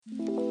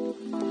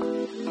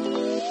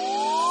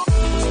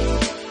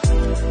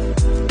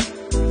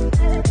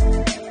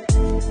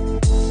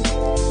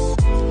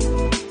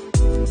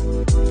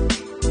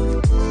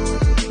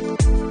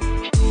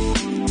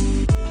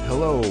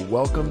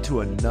welcome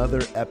to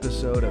another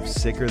episode of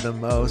Sicker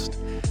Than Most.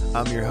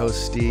 I'm your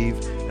host, Steve,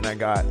 and I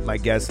got my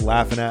guests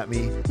laughing at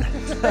me.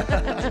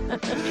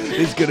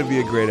 It's gonna be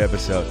a great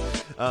episode.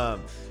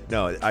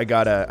 No, I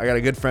got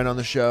a good friend on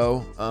the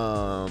show.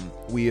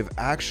 We have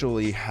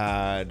actually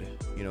had,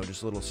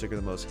 just a little Sicker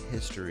Than Most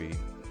history.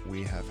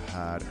 We have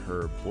had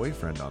her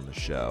boyfriend on the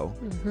show.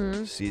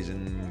 Mm-hmm.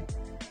 Season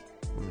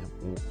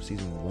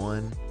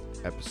 1,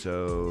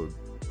 episode,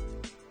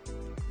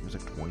 it was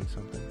like 20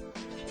 something.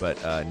 But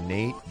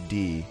Nate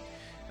D,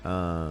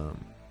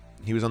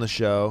 he was on the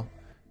show,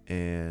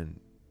 and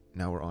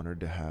now we're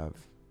honored to have,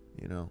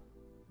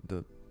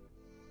 the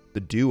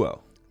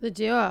duo. The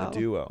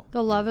duo.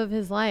 The love of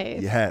his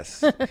life.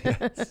 Yes.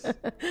 Yes.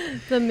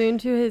 The moon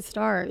to his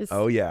stars.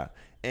 Oh yeah.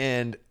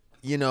 And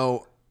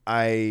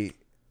I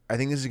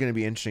think this is going to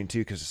be interesting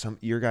too, because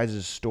your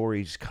guys'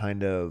 stories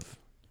kind of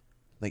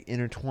like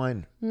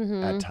intertwine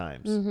at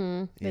times.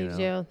 Mm-hmm. They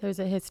do. There's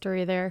a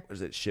history there.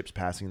 Is it ships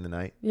passing in the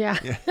night? Yeah.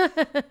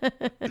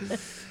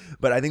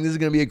 But I think this is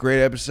going to be a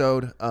great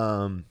episode.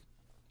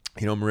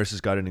 Marissa's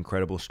got an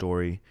incredible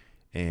story,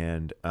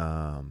 and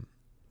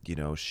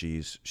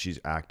she's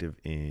active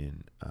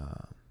in,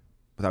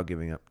 without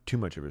giving up too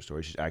much of her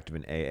story, she's active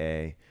in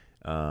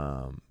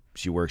AA.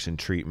 She works in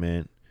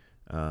treatment.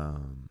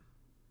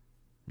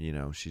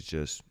 She's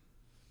just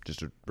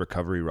a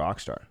recovery rock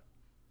star.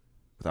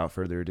 Without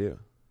further ado,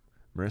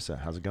 Marissa,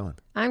 how's it going?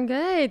 I'm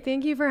good.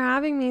 Thank you for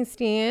having me,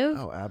 Steve.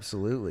 Oh,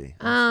 absolutely.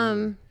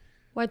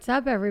 What's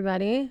up,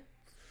 everybody?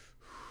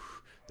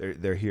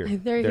 They're here.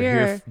 They're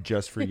here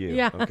just for you.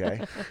 Yeah.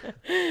 Okay.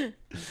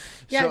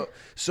 Yeah.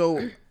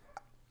 So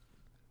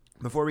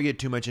before we get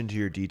too much into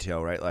your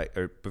detail, right?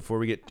 Or before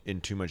we get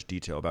in too much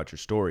detail about your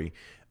story,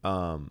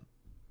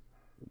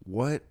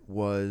 what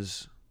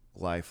was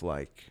life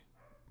like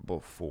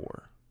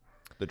before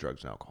the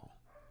drugs and alcohol?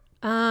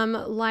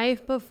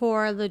 Life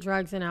before the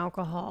drugs and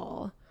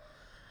alcohol.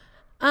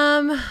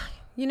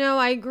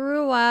 I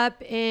grew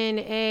up in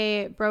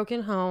a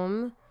broken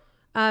home.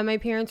 My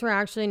parents were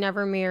actually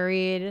never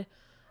married.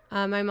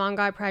 My mom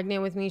got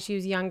pregnant with me. She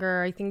was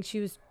younger. I think she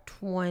was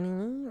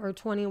 20 or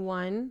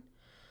 21.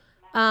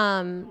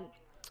 And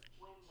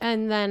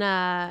then,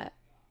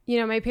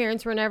 my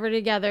parents were never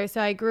together. So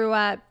I grew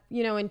up,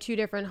 in two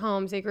different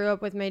homes. I grew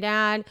up with my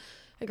dad.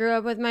 I grew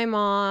up with my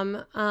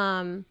mom.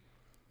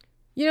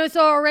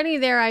 So already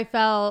there I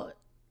felt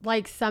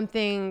like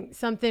something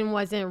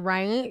wasn't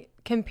right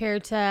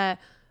compared to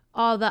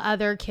all the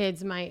other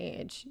kids my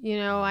age.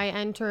 I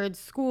entered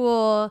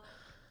school,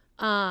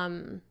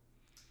 and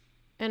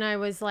I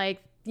was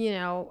like,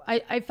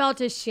 I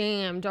felt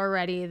ashamed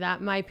already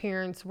that my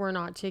parents were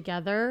not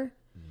together.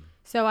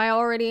 So I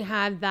already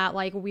had that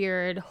like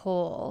weird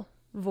hole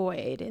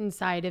void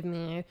inside of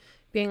me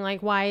being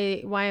like,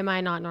 why am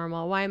I not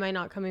normal? Why am I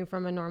not coming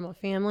from a normal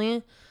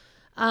family?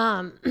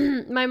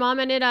 My mom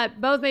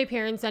both my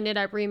parents ended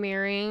up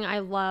remarrying. I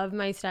love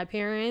my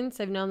step-parents.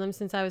 I've known them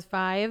since I was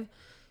 5.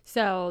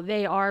 So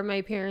they are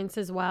my parents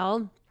as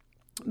well.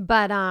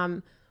 But,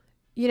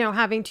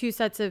 having two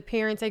sets of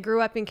parents, I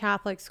grew up in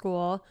Catholic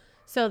school.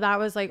 So that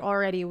was like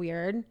already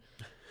weird.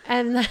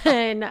 And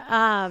then,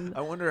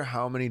 I wonder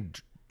how many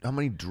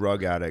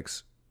drug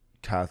addicts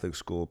Catholic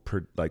school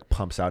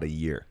pumps out a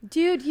year.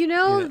 Dude,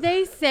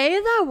 they say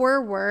that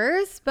we're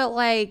worse, but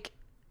like,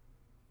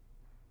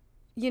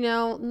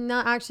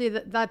 not actually,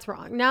 that's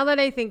wrong. Now that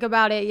I think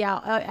about it,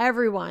 yeah,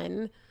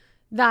 everyone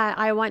that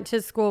I went to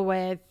school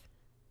with,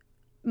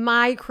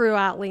 my crew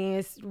at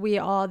least,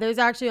 there's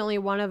actually only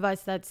one of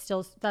us that's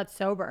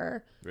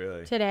sober.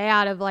 Really? Today,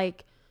 out of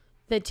like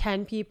the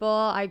 10 people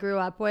I grew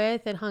up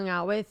with and hung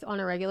out with on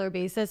a regular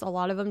basis, a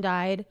lot of them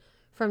died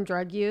from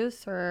drug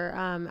use or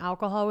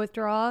alcohol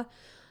withdrawal.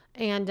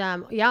 And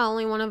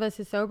only one of us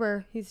is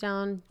sober. He's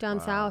down wow.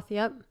 South.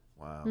 Yep.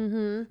 Wow.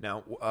 Mm-hmm.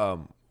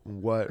 Now,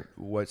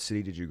 what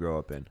city did you grow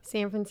up in?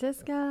 San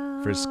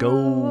Francisco.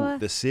 Frisco,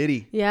 the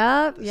city.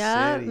 Yep. The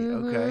yep. city.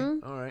 Mm-hmm.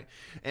 Okay. All right.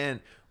 And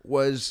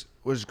was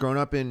growing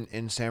up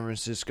in San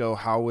Francisco,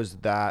 how was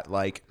that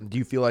like? Do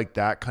you feel like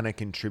that kind of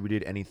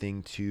contributed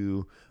anything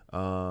to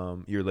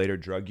your later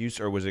drug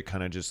use, or was it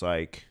kind of just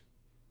like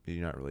you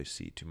did not really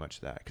see too much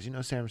of that? Because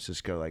San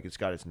Francisco, like it's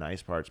got its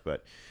nice parts,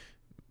 but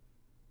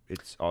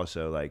it's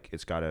also like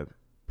it's got a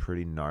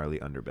pretty gnarly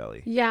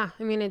underbelly. Yeah,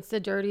 I mean it's a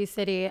dirty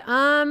city.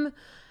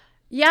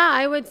 Yeah,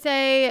 I would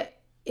say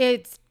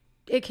it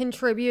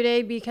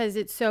contributed because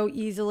it's so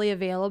easily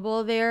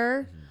available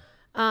there.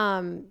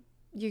 Mm-hmm.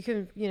 You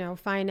can,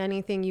 find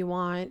anything you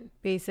want,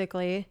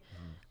 basically.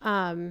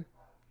 Mm-hmm.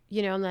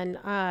 And then,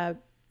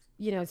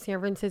 San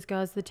Francisco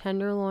has the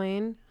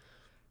Tenderloin.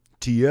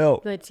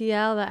 TL. The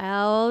TL, the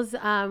L's,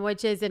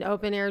 which is an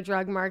open air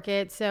drug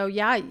market. So,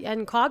 yeah,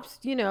 and cops,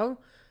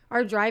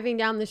 are driving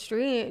down the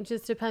street. It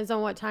just depends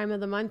on what time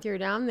of the month you're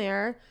down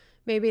there.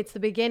 Maybe it's the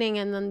beginning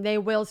and then they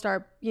will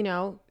start,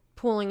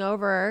 pulling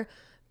over.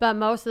 But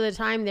most of the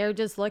time they're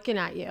just looking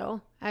at you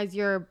as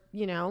you're,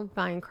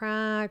 buying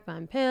crack,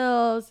 buying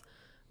pills,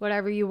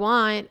 whatever you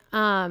want.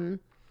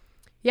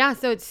 Yeah,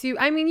 so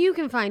I mean, you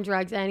can find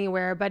drugs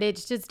anywhere, but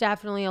it's just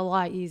definitely a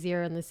lot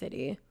easier in the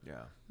city.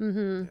 Yeah.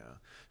 Yeah.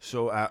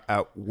 So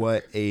at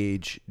what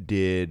age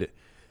did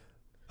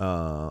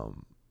you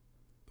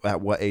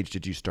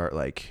start,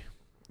 like,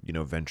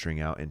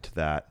 venturing out into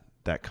that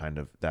kind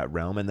of that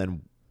realm, and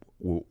then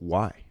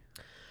why?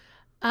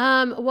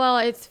 Well,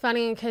 it's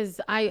funny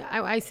because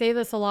I say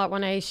this a lot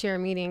when I share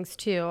meetings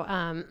too,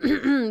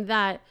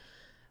 that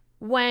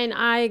when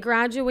I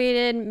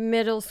graduated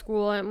middle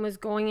school and was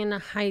going into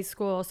high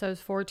school, so I was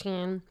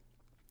 14,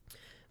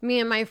 me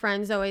and my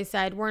friends always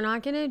said, we're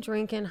not going to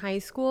drink in high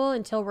school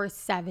until we're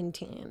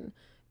 17,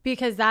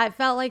 because that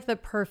felt like the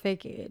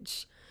perfect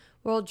age.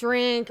 We'll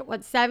drink,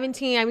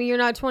 17? I mean, you're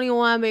not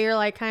 21, but you're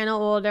like kind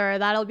of older.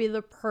 That'll be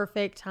the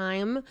perfect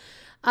time.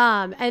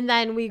 And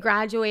then we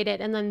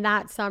graduated, and then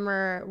that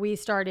summer we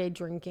started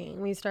drinking.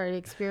 We started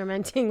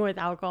experimenting with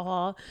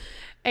alcohol.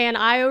 And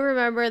I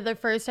remember the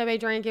first time I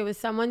drank, it was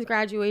someone's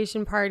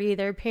graduation party.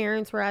 Their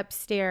parents were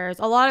upstairs.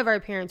 A lot of our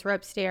parents were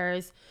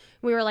upstairs.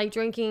 We were like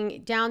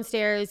drinking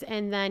downstairs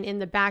and then in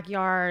the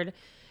backyard.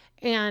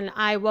 And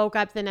I woke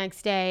up the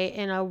next day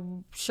in a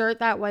shirt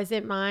that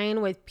wasn't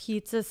mine with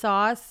pizza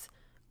sauce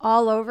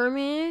all over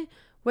me,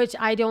 which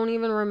I don't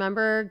even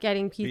remember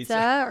getting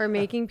pizza or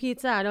making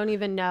pizza. I don't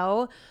even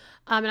know.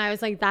 And I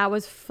was like, that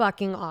was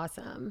fucking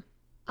awesome.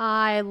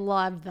 I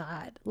loved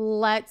that.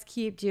 Let's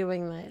keep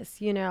doing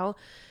this,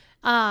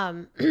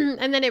 And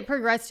then it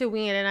progressed to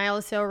weed. And I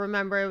also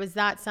remember it was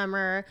that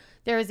summer,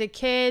 there was a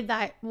kid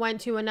that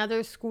went to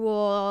another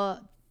school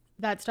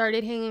that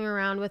started hanging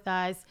around with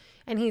us,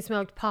 and he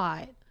smoked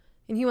pot.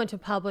 And he went to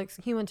public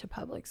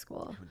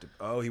school.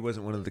 He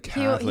wasn't one of the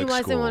Catholic He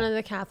wasn't one of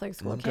the Catholic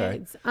school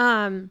kids.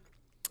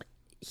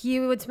 He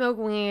would smoke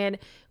weed.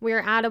 We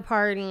were at a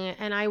party,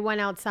 and I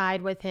went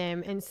outside with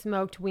him and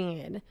smoked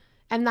weed.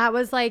 And that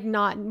was like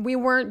we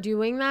weren't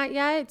doing that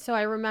yet. So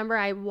I remember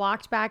I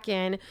walked back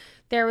in.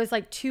 There was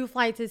like 2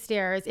 flights of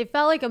stairs. It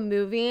felt like a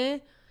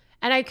movie.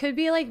 And I could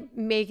be like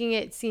making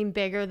it seem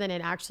bigger than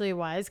it actually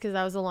was, because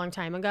that was a long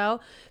time ago.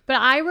 But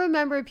I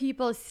remember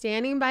people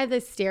standing by the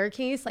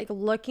staircase, like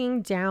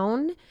looking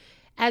down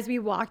as we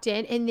walked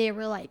in, and they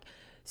were like,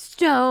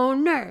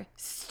 stoner,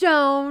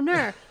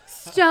 stoner,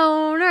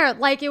 stoner.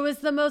 Like it was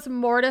the most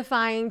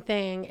mortifying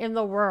thing in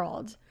the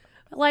world.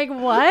 Like,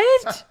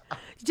 what?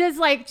 Just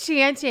like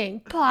chanting,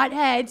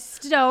 pothead,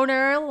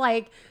 stoner,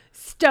 like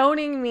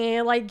stoning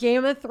me like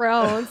Game of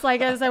Thrones,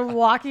 like as I'm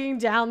walking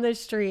down the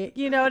street.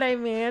 You know what I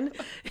mean?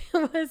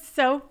 It was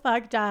so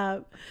fucked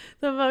up.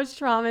 The most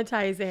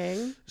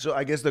traumatizing. So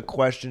I guess the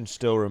question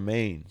still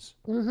remains.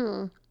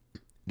 Mm-hmm.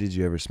 Did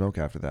you ever smoke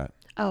after that?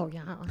 Oh,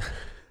 yeah.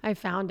 I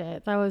found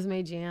it. That was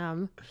my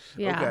jam.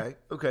 Yeah.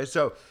 Okay.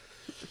 So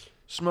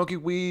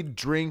smoking weed,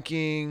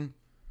 drinking,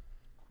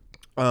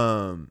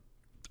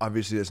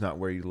 obviously that's not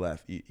where you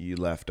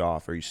left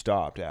off, or you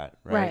stopped at,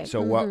 right?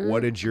 So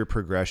what did your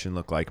progression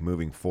look like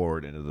moving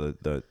forward into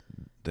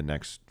the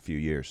next few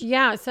years?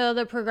 Yeah, so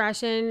the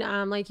progression,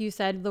 like you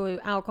said, the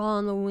alcohol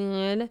and the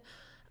weed.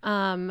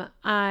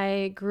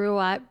 I grew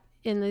up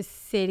in the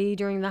city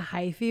during the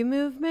hyphy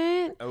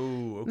movement.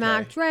 Oh, okay.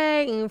 Mac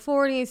Dre and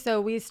 40. So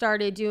we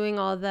started doing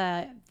all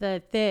the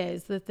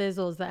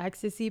thizzles, the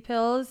ecstasy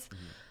pills.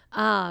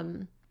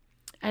 And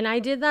I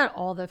did that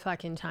all the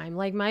fucking time.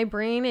 Like my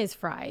brain is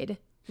fried.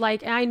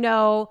 Like I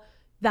know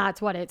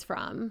that's what it's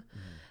from.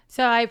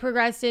 So I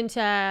progressed into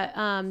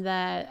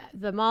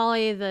the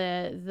Molly,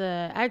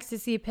 the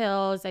ecstasy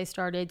pills. I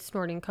started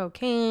snorting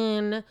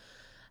cocaine.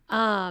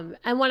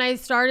 And when I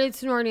started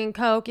snorting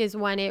coke is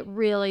when it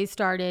really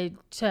started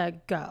to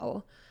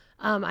go.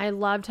 I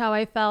loved how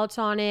I felt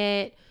on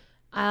it.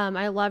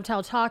 I loved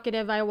how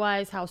talkative I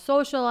was, how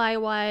social I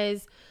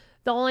was.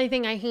 The only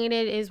thing I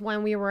hated is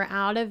when we were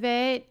out of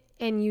it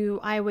and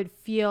I would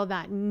feel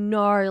that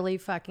gnarly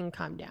fucking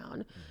come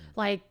down.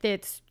 Like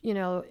it's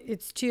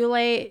too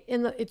late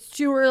it's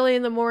too early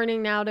in the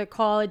morning now to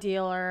call a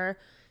dealer.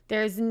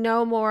 There's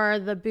no more,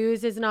 the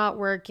booze is not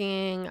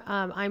working.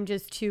 I'm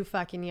just too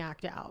fucking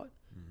yacked out.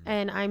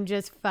 And I'm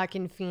just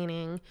fucking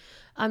fiending.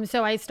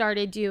 So I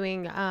started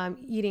doing,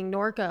 eating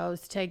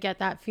Norcos to get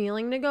that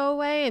feeling to go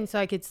away. And so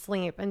I could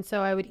sleep. And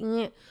so I would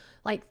eat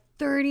like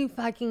 30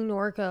 fucking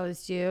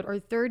Norcos, dude, or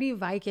 30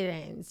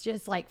 Vicodins,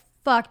 just like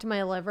fucked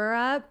my liver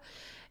up.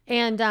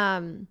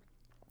 And,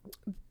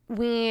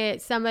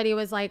 somebody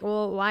was like,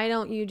 well, why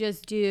don't you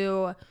just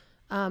do,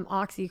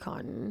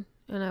 OxyContin?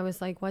 And I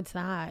was like, what's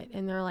that?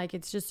 And they're like,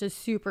 it's just a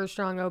super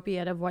strong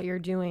opiate of what you're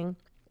doing.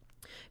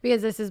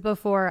 Because this is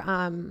before,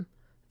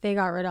 they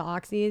got rid of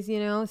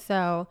oxys,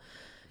 so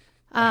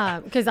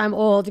because I'm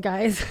old,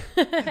 guys.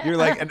 You're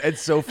like, and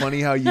it's so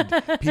funny how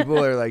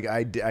people are like,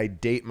 I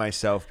date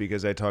myself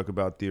because I talk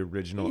about the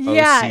original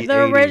OC80.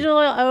 The original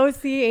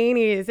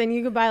OC80s, and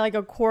you could buy like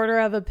a quarter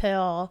of a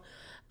pill.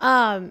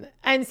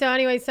 And so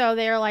anyway, so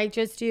they're like,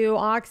 just do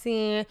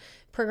oxy,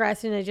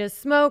 progressing to just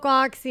smoke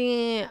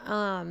oxy.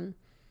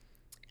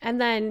 And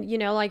then,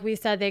 like we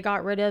said, they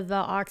got rid of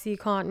the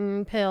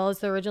OxyContin pills,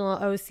 the original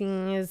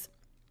OCs.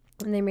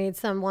 And they made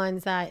some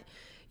ones that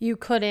you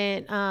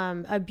couldn't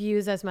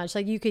abuse as much.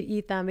 Like you could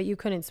eat them, but you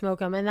couldn't smoke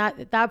them. And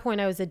at that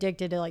point I was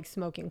addicted to like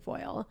smoking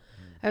foil.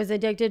 I was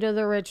addicted to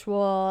the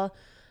ritual.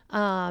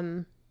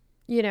 You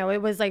know,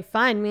 it was like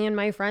fun. Me and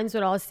my friends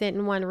would all sit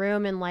in one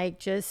room and like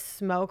just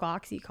smoke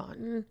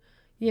OxyContin.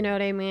 You know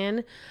what I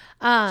mean?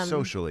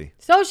 Socially.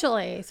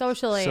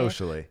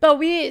 But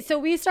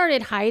we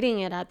started hiding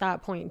it at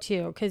that point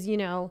too, because you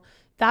know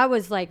that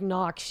was like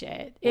knock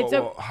shit. It's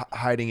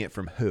hiding it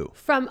from who?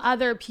 From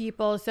other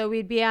people. So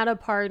we'd be at a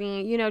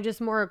party, you know,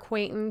 just more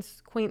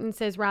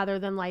acquaintances rather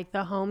than like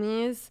the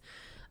homies.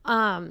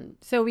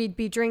 So we'd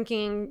be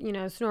drinking, you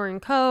know, snorting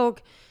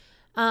coke,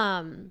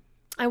 and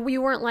we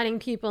weren't letting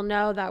people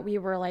know that we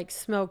were like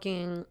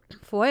smoking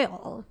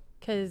foil.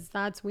 Because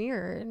that's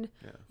weird.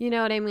 Yeah. You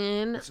know what I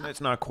mean?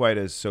 It's not quite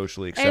as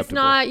socially acceptable. It's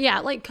not, yeah.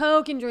 Like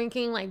Coke and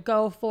drinking, like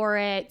go for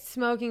it.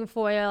 Smoking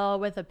foil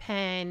with a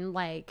pen,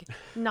 like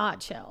not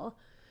chill.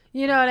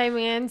 You know what I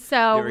mean?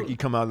 So you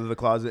come out of the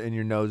closet and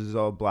your nose is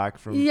all black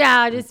from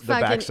just the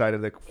fucking backside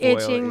of the foil.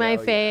 Itching my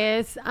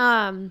face.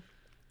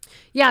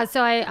 Yeah,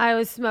 so I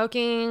was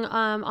smoking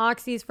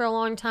oxys for a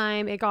long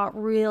time. It got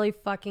really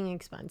fucking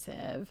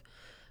expensive.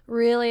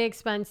 Really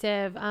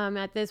expensive.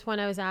 At this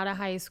point, I was out of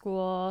high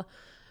school.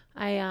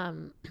 I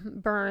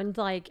burned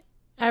like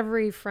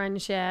every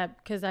friendship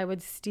because I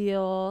would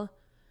steal.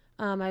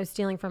 I was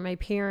stealing from my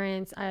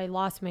parents. I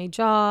lost my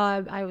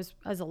job. I was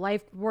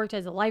worked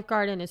as a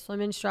lifeguard and a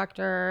swim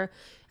instructor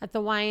at the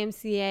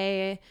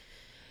YMCA.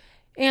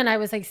 And I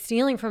was like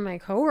stealing from my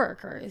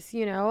coworkers,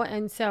 you know?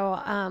 And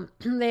so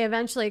they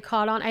eventually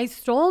caught on. I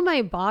stole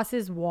my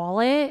boss's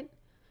wallet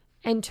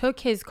and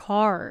took his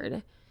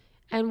card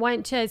and I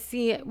went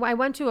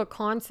to a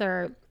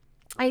concert.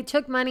 I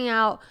took money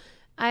out.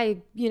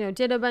 I, you know,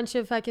 did a bunch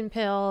of fucking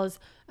pills.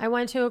 I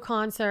went to a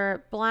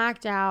concert,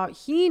 blacked out.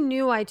 He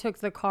knew I took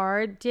the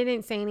card,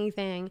 didn't say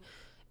anything,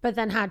 but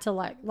then had to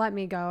let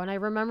me go. And I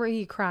remember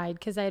he cried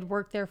because I had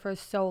worked there for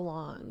so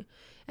long.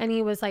 And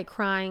he was like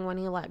crying when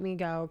he let me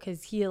go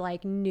because he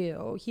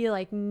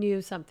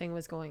knew something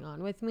was going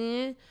on with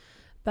me.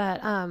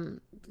 But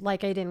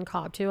like I didn't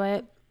cop to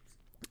it.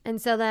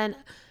 And so then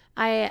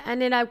I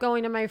ended up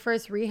going to my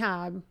first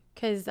rehab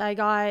because I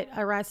got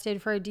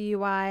arrested for a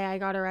DUI. I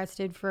got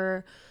arrested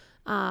for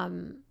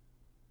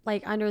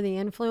like under the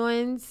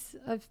influence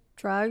of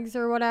drugs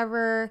or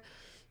whatever.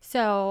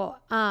 So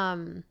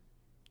I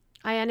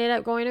ended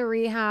up going to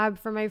rehab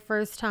for my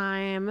first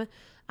time.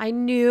 I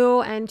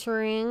knew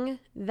entering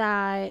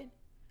that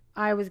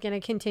I was going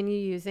to continue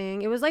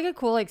using. It was like a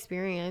cool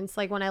experience.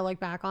 Like when I look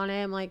back on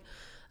it, I'm like,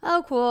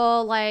 oh,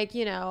 cool. Like,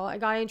 you know, I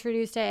got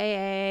introduced to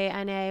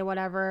AA, NA,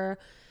 whatever.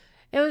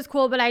 It was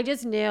cool, but I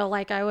just knew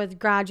like I would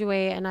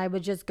graduate and I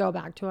would just go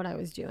back to what I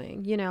was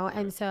doing, you know?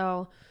 And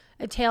so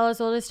a tale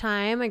as old as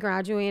time, I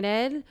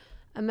graduated.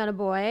 I met a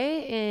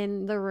boy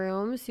in the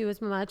rooms who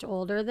was much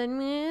older than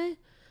me,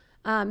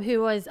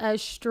 who was a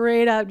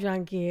straight up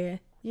junkie.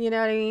 You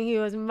know what I mean? He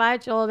was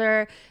much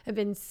older, had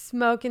been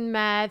smoking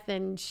meth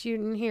and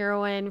shooting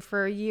heroin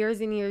for years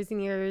and years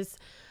and years.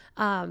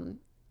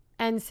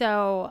 And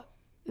so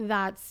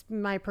that's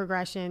my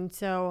progression.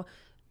 So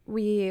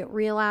we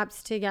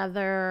relapsed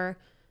together.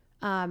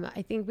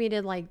 I think we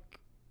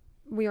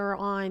were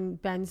on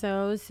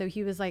benzos. So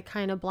he was like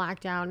kind of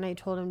blacked out and I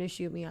told him to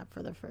shoot me up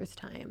for the first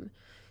time.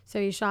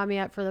 So he shot me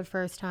up for the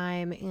first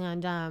time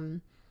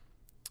and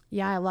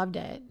yeah, I loved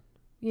it,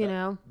 you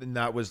know? And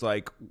that was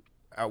like,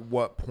 at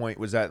what point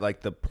was that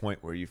like the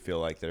point where you feel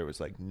like there was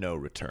like no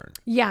return?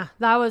 Yeah,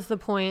 that was the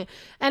point.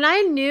 And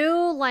I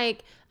knew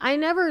like I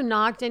never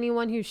knocked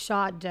anyone who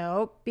shot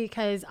dope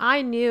because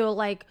I knew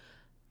like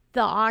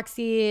the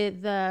Oxy,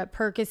 the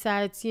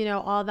Percocets, you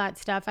know, all that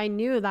stuff. I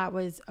knew that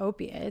was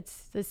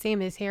opiates, the same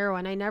as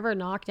heroin. I never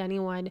knocked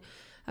anyone.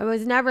 I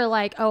was never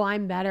like, oh,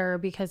 I'm better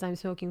because I'm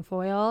smoking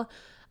foil.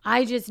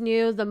 I just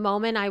knew the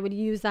moment I would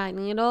use that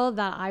needle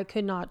that I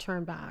could not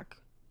turn back.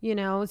 You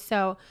know,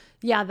 so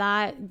yeah,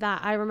 that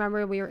I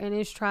remember we were in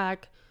his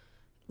truck,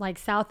 like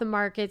south of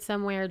Market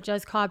somewhere,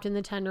 just copped in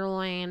the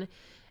Tenderloin.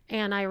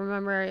 And I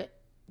remember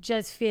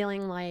just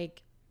feeling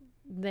like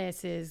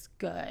this is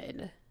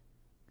good.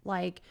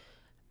 Like,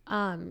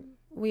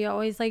 we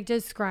always like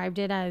described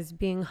it as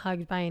being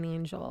hugged by an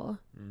angel.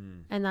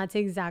 And that's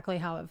exactly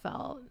how it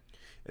felt.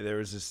 There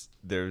was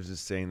this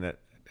saying that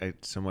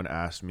someone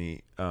asked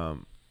me,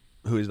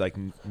 who is like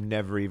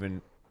never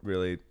even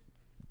really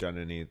done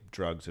any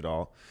drugs at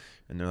all,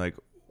 and they're like,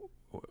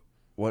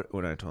 what?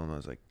 When I told them I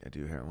was like, I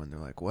do heroin, they're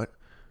like, what?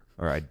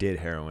 Or I did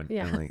heroin.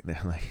 Yeah. And like,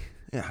 they're like,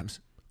 yeah, I'm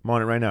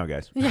on it right now,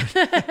 guys. Yeah.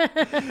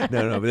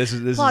 no, but this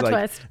is Plot like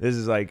twist. this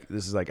is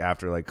like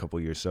after like a couple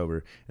years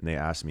sober, and they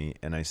asked me,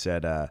 and I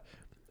said I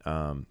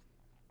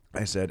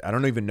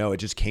don't even know, it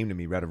just came to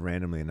me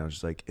randomly, and I was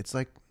just like, it's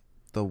like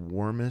the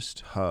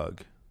warmest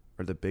hug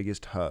or the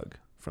biggest hug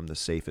from the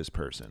safest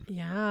person.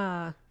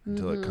 Yeah.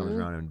 Until it comes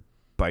around and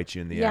bites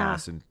you in the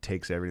ass and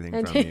takes everything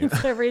and from you.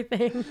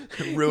 everything.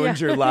 Ruins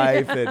your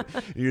life, and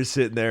you're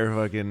sitting there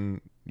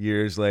fucking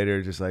years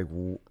later, just like,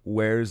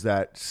 where's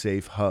that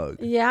safe hug?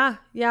 Yeah.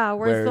 Yeah.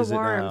 Where Where's is the it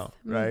warmth?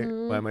 now? Right?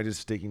 Why am I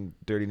just sticking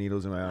dirty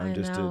needles in my arm I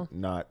just know. to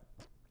not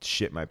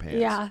shit my pants?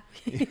 Yeah.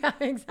 Yeah,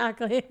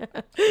 exactly.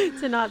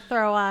 To not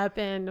throw up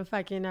and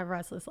fucking have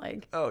restless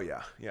leg. Oh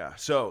yeah, yeah.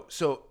 So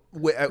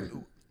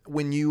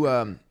when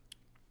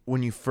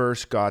you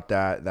first got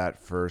that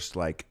first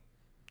like,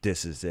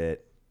 this is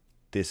it,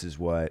 this is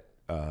what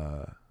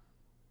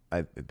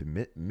I've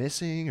been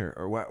missing,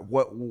 or what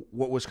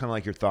was kind of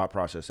like your thought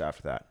process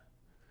after that?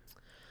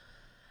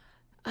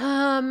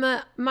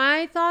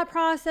 My thought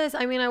process,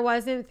 I mean, I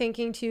wasn't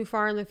thinking too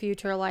far in the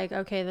future, like,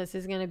 okay, this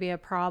is going to be a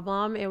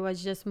problem. It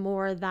was just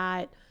more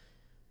that,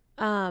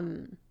 I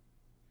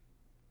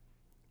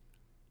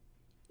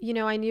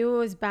knew it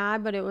was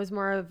bad, but it was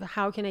more of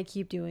how can I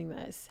keep doing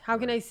this? How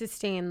can I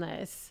sustain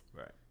this?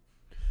 Right.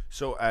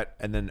 So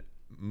and then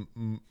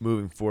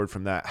moving forward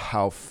from that,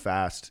 how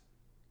fast?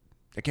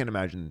 I can't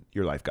imagine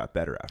your life got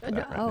better after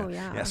that. Right Oh, now.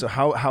 yeah. Yeah. So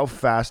how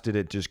fast did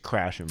it just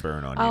crash and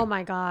burn on you? Oh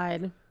my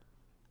God.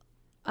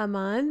 A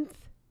month?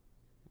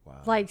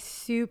 Wow. Like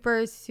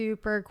super,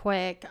 super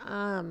quick.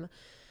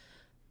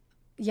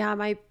 Yeah,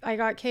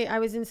 I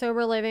was in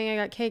sober living. I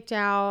got kicked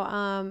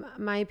out.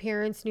 My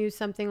parents knew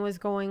something was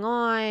going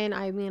on.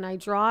 I mean, I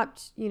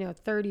dropped,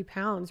 30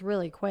 pounds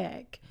really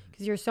quick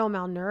because you're so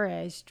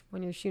malnourished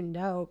when you're shooting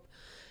dope.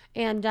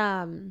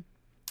 And,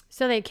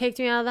 so they kicked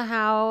me out of the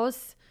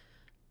house.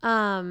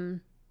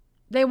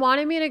 They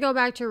wanted me to go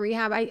back to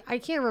rehab. I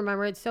can't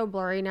remember. It's so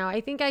blurry now. I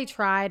think I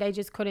tried. I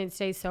just couldn't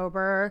stay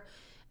sober.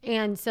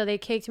 And so they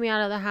kicked me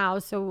out of the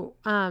house. So,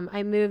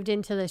 I moved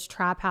into this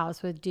trap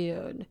house with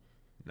dude.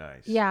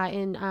 Nice. Yeah,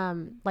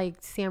 in like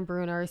San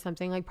Bruno or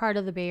something, like part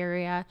of the Bay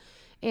Area.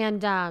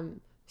 And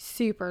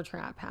super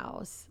trap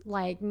house.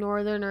 Like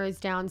Northerners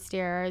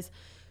downstairs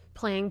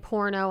playing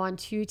porno on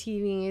 2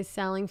 TVs,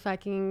 selling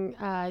fucking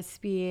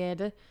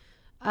speed.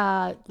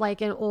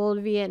 Like an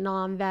old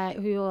Vietnam vet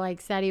who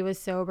like said he was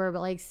sober but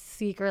like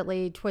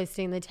secretly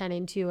twisting the 10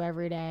 and 2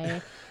 every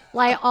day.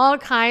 Like all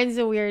kinds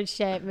of weird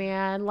shit,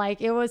 man. Like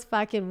it was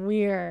fucking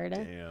weird.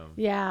 Damn.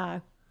 Yeah.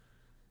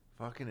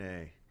 Fucking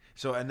A.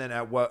 So, and then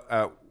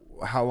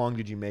how long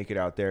did you make it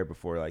out there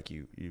before like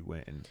you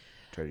went and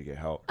tried to get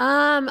help?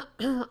 I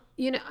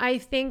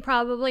think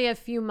probably a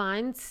few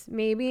months,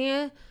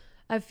 maybe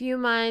a few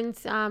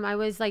months. I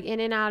was like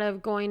in and out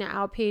of going to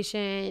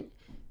outpatient,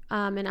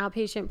 an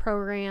outpatient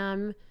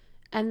program.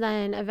 And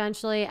then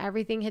eventually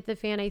everything hit the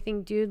fan. I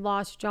think dude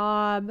lost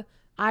job.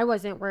 I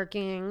wasn't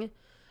working.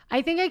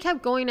 I think I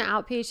kept going to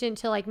outpatient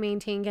to like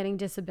maintain getting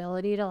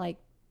disability to like,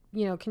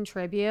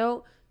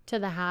 contribute to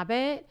the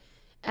habit.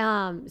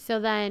 So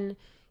then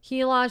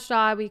he lost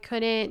job. We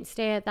couldn't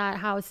stay at that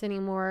house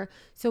anymore.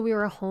 So we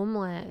were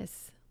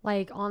homeless,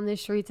 like on the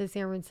streets of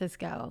San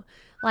Francisco,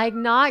 like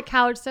not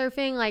couch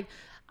surfing. Like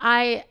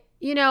I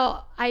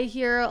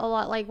hear a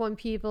lot, like when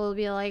people will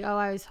be like, oh,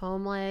 I was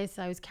homeless,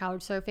 I was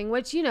couch surfing,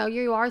 which,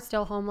 you are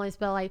still homeless,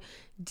 but like,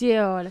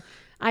 dude,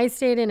 I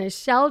stayed in a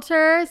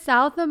shelter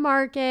south of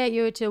Market.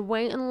 You had to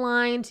wait in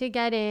line to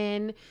get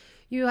in.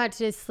 You had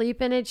to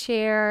sleep in a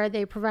chair.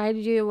 They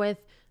provided you with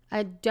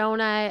a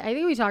donut. I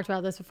think we talked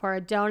about this before,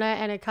 a donut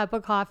and a cup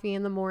of coffee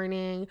in the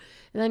morning.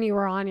 And then you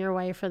were on your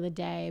way for the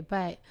day.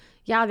 But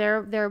yeah,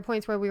 there were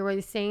points where we were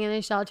staying in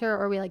a shelter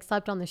or we like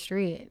slept on the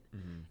street.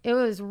 Mm-hmm. It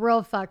was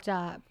real fucked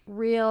up.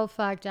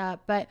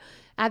 But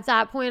at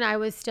that point, I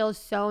was still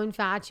so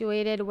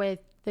infatuated with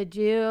the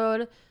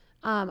dude.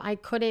 I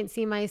couldn't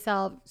see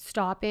myself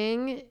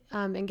stopping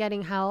and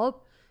getting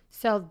help.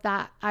 So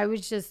that I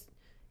was just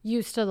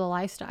used to the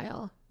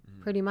lifestyle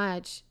pretty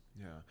much.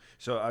 Yeah.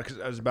 So cause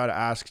I was about to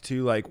ask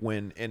too, like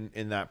when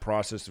in that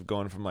process of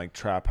going from like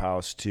trap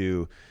house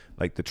to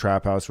like the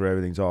trap house where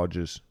everything's all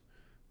just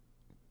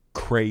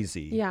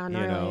crazy,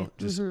 yeah,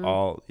 just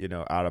all,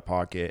 out of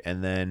pocket.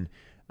 And then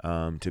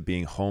to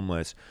being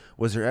homeless,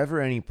 was there ever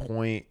any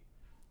point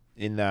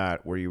in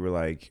that where you were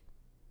like,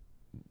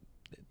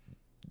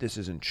 this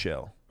isn't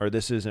chill, or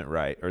this isn't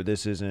right, or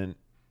this isn't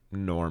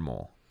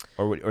normal,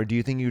 or do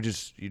you think you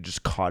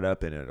just caught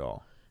up in it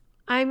all?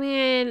 I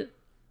mean,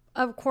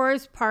 of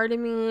course, part of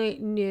me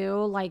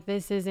knew like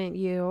this isn't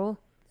you.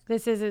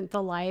 This isn't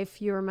the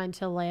life you were meant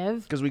to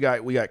live. Because we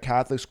got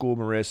Catholic school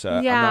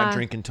Marissa. Yeah. I'm not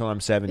drinking till I'm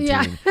 17.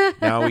 Yeah.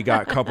 Now we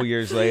got a couple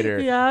years later.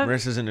 Yeah.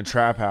 Marissa's in a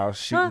trap house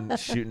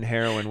shooting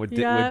heroin with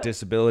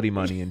disability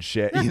money and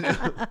shit.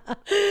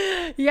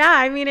 Yeah,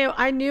 I mean,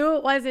 I knew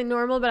it wasn't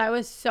normal, but I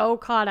was so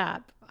caught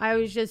up. I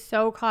was just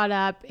so caught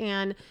up,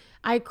 and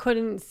I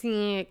couldn't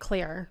see it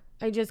clear.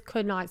 I just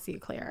could not see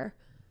clear.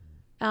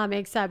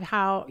 Except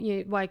how,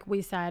 like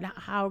we said,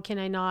 how can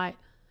I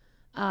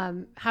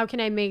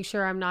make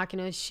sure I'm not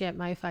going to shit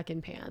my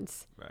fucking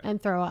pants and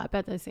throw up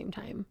at the same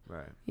time?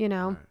 Right.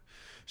 Right.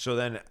 So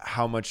then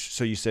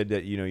so you said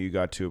that, you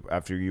got to,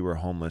 after you were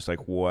homeless,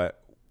 like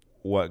what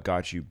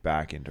got you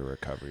back into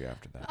recovery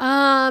after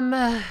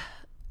that?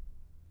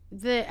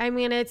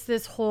 It's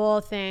this whole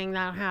thing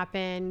that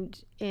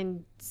happened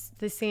in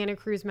the Santa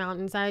Cruz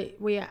mountains.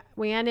 Me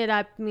and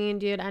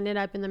dude ended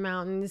up in the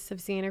mountains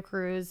of Santa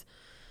Cruz.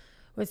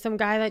 with some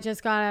guy that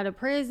just got out of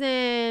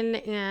prison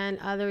and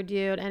other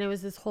dude. And it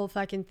was this whole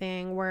fucking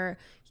thing where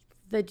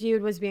the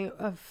dude was being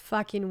a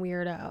fucking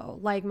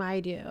weirdo, like my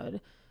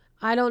dude.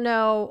 I don't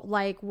know,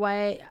 like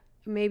what,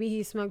 maybe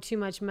he smoked too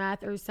much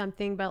meth or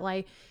something, but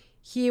like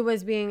he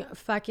was being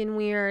fucking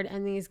weird.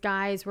 And these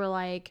guys were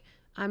like,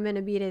 I'm going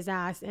to beat his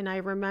ass. And I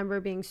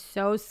remember being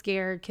so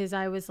scared because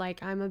I was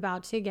like, I'm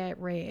about to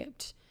get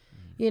raped.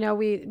 You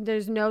know,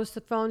 there's no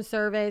phone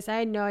service. I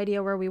had no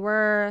idea where we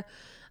were.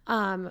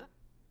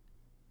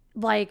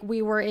 Like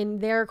we were in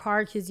their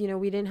car because, you know,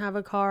 we didn't have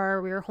a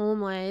car. We were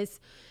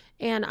homeless.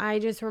 And I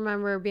just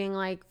remember being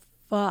like,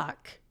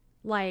 fuck,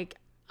 like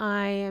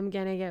I am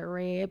going to get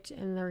raped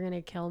and they're going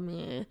to kill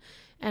me.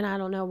 And I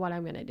don't know what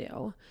I'm going to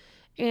do.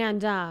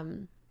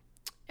 And,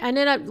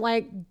 ended up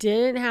like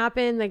didn't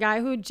happen. The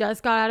guy who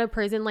just got out of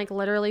prison like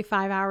literally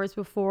 5 hours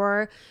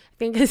before, I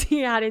think because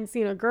he hadn't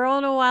seen a girl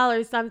in a while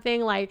or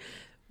something, like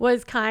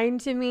was kind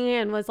to me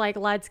and was like,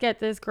 let's get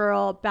this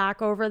girl back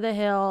over the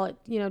hill,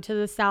 you know, to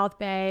the South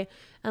Bay,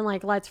 and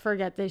like let's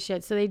forget this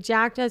shit. So they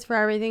jacked us for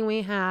everything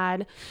we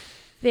had.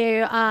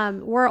 They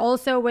were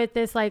also with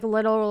this like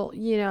little,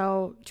 you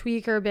know,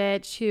 tweaker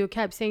bitch who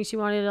kept saying she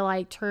wanted to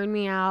like turn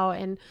me out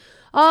and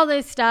all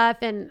this stuff.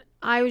 And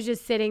I was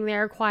just sitting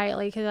there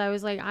quietly because I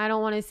was like, I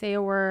don't want to say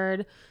a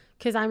word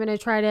because I'm going to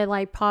try to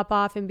like pop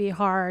off and be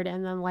hard.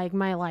 And then like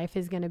my life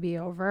is going to be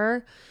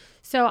over.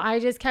 So I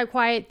just kept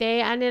quiet.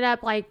 They ended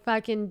up like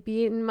fucking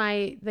beating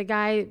my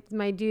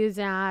dude's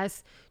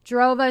ass,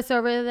 drove us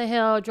over to the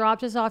hill,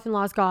 dropped us off in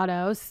Los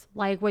Gatos,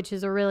 like, which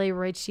is a really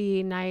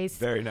richy, nice,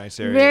 very nice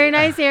area. Very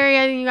nice area.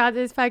 And you got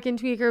this fucking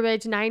tweaker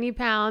bitch, 90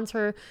 pounds,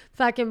 her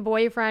fucking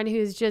boyfriend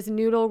who's just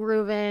noodle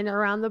grooving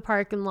around the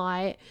parking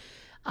lot.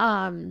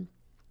 And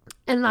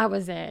that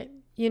was it.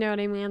 You know what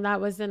I mean?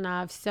 That was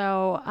enough.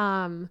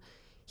 So,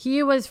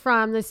 he was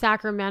from the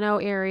Sacramento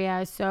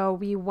area. So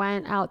we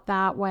went out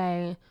that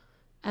way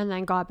and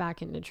then got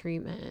back into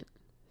treatment.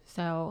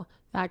 So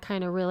that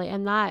kind of really,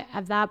 and that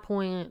at that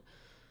point,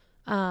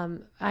 I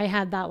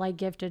had that like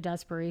gift of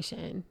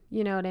desperation.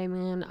 You know what I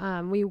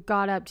mean? We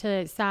got up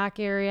to Sac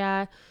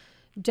area,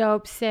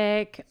 dope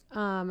sick.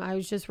 I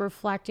was just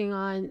reflecting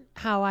on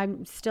how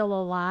I'm still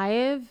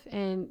alive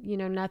and, you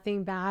know,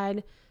 nothing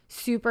bad,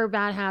 super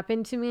bad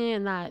happened to me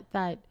in that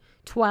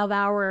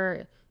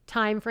 12-hour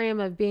time frame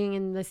of being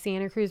in the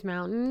Santa Cruz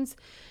Mountains.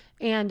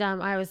 And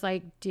I was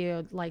like,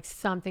 dude, like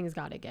something's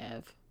got to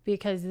give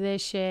because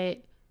this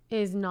shit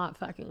is not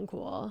fucking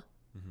cool.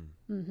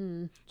 Mm-hmm.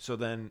 Mm-hmm. So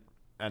then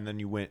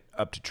you went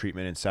up to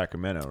treatment in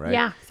Sacramento, right?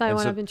 Yeah. So I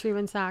went up in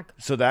treatment Sac.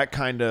 So that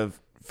kind of,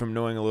 from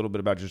knowing a little bit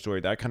about your story,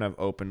 that kind of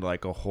opened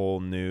like a whole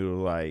new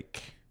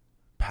like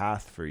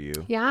path for you.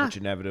 Yeah. Which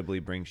inevitably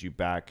brings you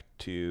back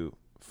to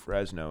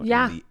Fresno in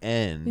the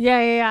end.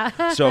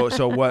 Yeah.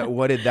 So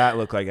what did that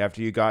look like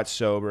after you got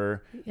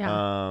sober?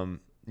 Yeah.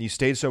 You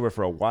stayed sober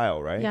for a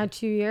while, right? Yeah,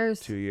 2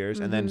 years. 2 years.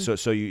 Mm-hmm. And then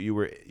so you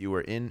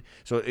were in,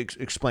 so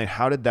explain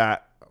how did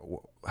that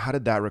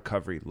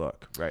recovery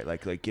look, right?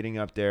 Like getting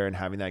up there and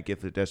having that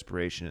gift of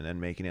desperation and then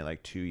making it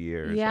like 2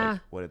 years. Yeah.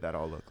 Like, what did that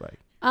all look like?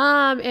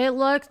 It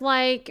looked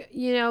like,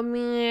 you know,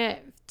 me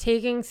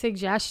taking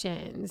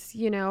suggestions,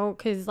 you know,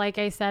 because like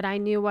I said, I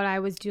knew what I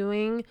was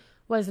doing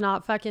was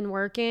not fucking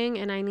working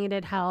and I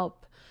needed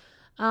help.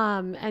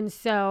 And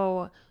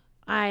so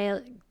I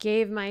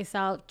gave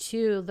myself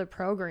to the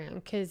program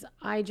because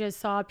I just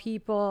saw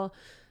people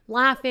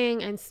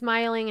laughing and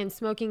smiling and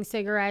smoking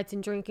cigarettes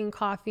and drinking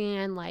coffee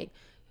and like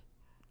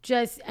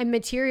and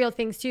material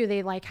things too.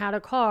 They like had a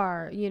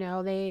car, you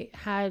know, they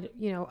had,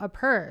 you know, a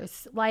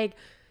purse, like,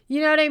 you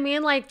know what I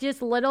mean? Like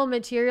just little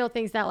material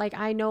things that like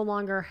I no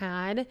longer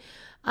had.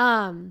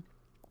 And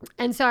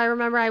so I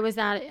remember I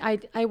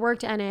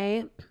worked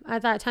NA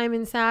at that time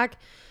in Sac,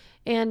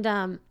 and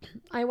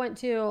I went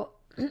to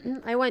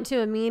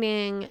a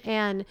meeting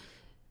and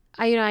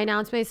I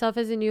announced myself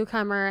as a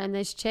newcomer, and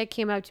this chick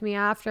came up to me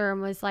after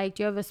and was like,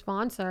 "Do you have a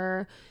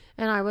sponsor?"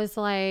 And I was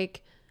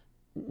like,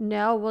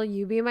 "No, will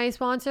you be my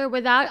sponsor?"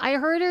 I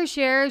heard her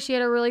share, she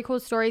had a really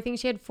cool story. I think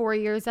she had 4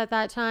 years at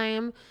that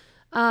time.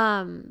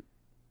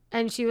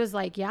 And she was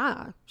like,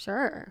 "Yeah,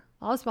 sure,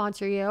 I'll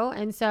sponsor you."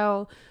 And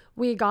so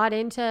we got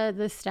into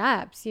the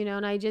steps, you know,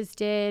 and I just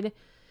did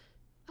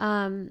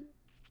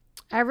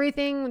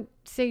everything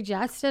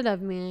suggested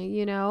of me,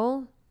 you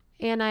know,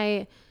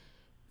 and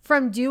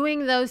from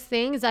doing those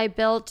things, I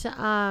built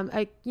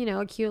a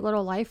cute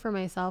little life for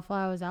myself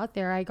while I was out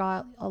there. I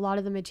got a lot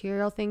of the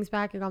material things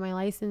back. I got my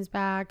license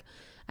back.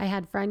 I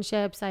had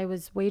friendships. I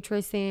was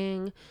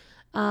waitressing.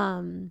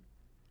 I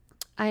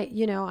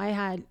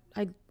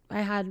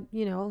had,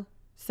 you know,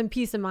 some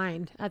peace of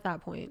mind at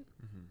that point.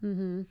 Mm-hmm.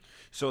 Mm-hmm.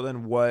 So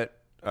then what,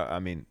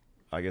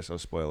 I guess I'll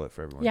spoil it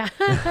for everyone. Yeah.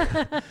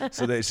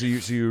 So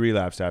you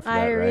relapsed after that,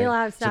 right? I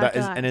relapsed after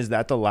that. And is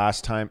that the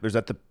last time, or is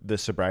that the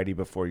sobriety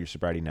before your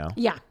sobriety now?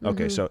 Yeah.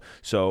 Okay. Mm-hmm.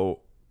 So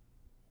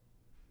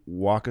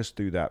walk us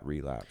through that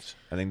relapse.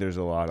 I think there's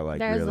a lot of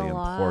like really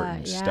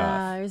important stuff.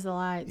 Yeah, there's a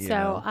lot.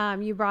 So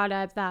you brought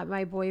up that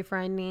my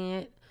boyfriend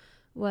Nate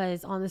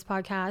was on this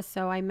podcast.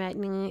 So I met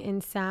Nate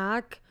in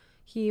Sac.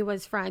 he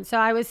was friends. So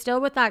I was still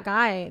with that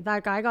guy.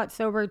 That guy got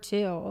sober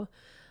too.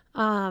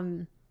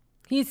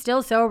 He's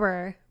still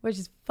sober, which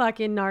is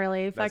fucking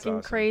gnarly, fucking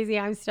awesome. crazy.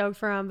 I'm stoked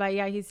for him, but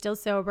yeah, he's still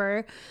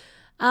sober.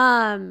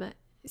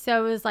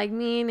 So it was like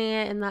me and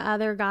it and the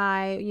other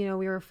guy, you know,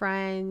 we were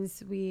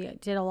friends. We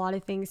did a lot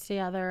of things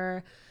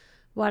together,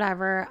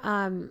 whatever.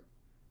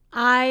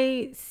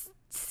 I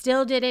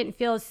still didn't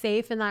feel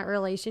safe in that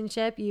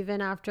relationship, even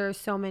after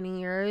so many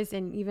years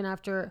and even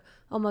after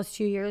almost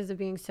 2 years of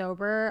being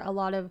sober. A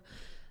lot of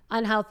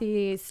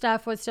unhealthy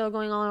stuff was still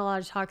going on, a lot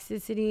of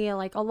toxicity,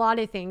 like a lot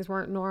of things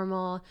weren't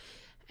normal.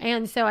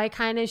 And so I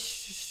kind of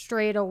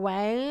strayed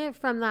away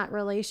from that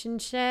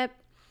relationship.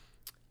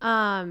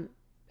 And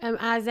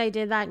as I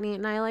did that, Nate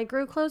and I like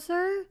grew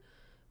closer.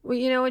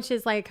 You know, which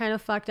is like kind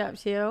of fucked up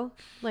too.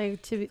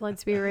 Like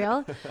let's be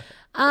real.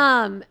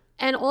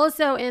 And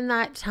also in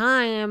that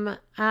time,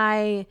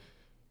 I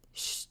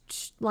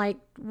like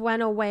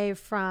went away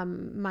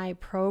from my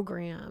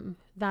program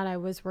that I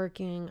was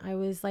working. I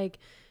was like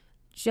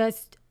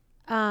just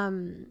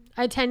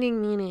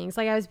attending meetings.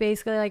 Like I was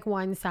basically like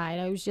one side.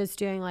 I was just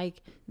doing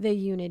like the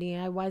unity.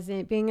 I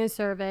wasn't being a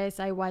service.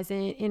 I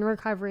wasn't in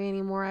recovery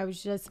anymore. I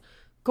was just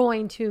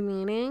going to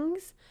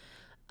meetings.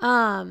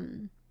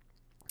 And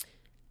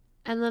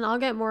then I'll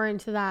get more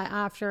into that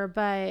after,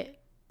 but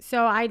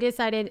so I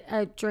decided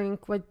a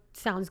drink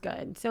sounds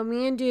good. So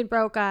me and dude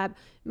broke up.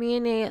 Me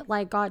and Nate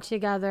like got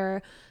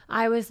together.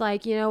 I was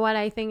like, you know what?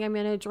 I think I'm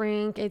going to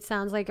drink. It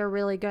sounds like a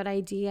really good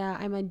idea.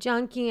 I'm a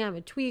junkie. I'm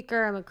a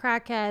tweaker. I'm a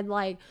crackhead.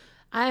 Like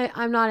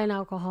I'm not an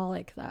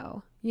alcoholic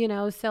though, you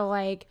know? So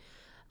like,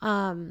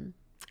 and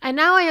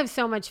now I have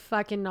so much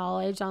fucking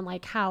knowledge on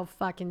like how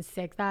fucking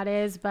sick that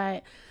is,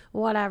 but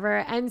whatever.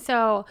 And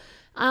so,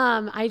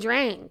 I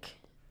drank.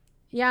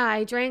 Yeah,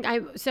 I drank.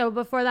 So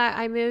before that,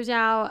 I moved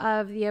out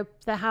of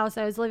the house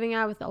I was living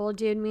at with the old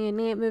dude. Me and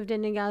Nate moved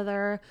in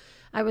together.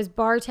 I was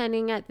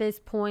bartending at this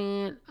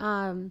point,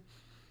 bartending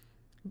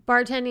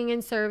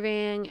and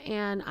serving,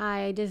 and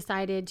I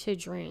decided to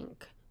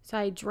drink. So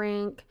I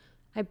drank.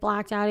 I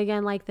blacked out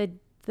again, like the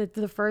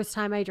first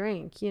time I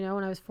drank. You know,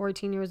 when I was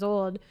 14 years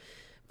old,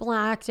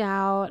 blacked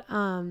out.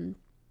 And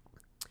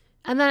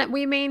then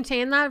we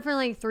maintained that for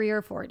like 3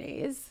 or 4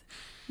 days.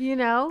 You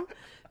know.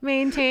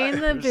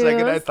 Maintain the booze. For a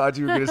second, I thought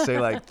you were going to say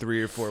like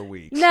 3 or 4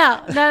 weeks.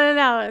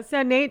 No.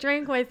 So Nate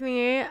drank with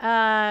me.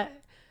 I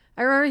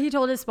remember he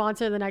told his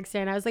sponsor the next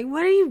day, and I was like,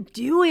 what are you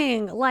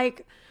doing?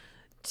 Like,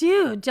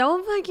 dude,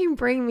 don't fucking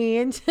bring me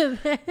into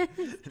this.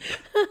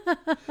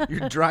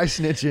 You're dry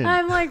snitching.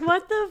 I'm like,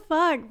 what the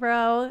fuck,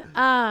 bro?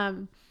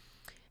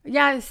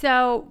 Yeah,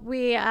 so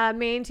we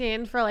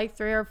maintained for like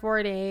 3 or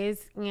 4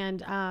 days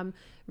and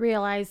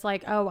realized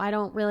like, oh, I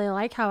don't really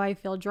like how I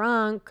feel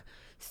drunk.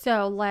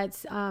 So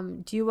let's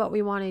do what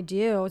we want to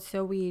do.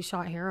 So we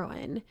shot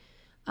heroin.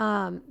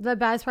 The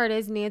best part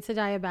is Nate's a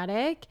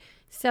diabetic.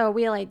 So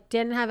we like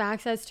didn't have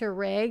access to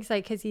rigs,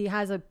 like, cause he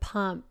has a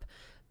pump,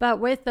 but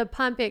with the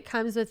pump, it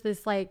comes with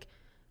this like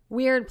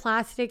weird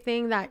plastic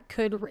thing that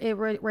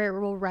where it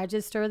will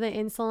register the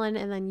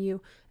insulin and then you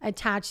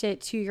attach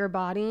it to your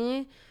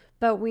body.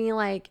 But we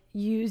like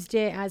used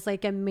it as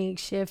like a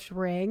makeshift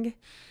rig.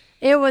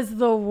 It was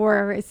the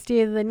worst,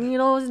 dude. The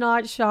needle was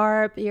not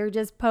sharp. You're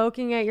just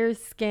poking at your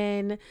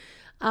skin.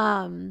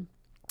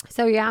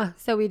 So yeah,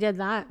 so we did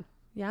that.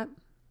 Yep.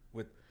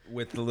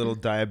 With the little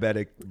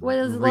diabetic With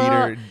his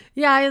reader.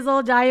 his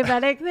little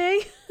diabetic thing.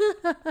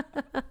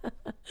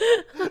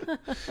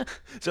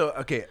 So,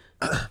 okay,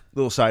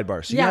 little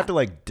sidebar. So you have to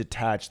like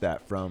detach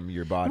that from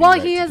your body. Well,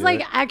 right, he has like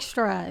it?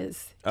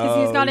 extras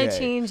because he's got to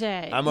change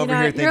it. I'm over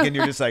here thinking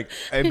you're just like,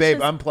 hey,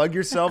 babe, unplug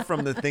yourself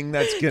from the thing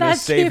that's going to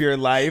save your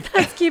life.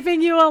 That's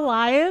keeping you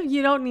alive.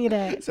 You don't need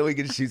it. So we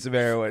can shoot some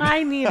heroin.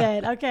 I need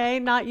it. Okay.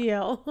 Not you.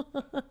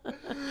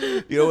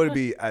 You know what it'd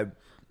be?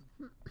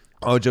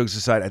 All jokes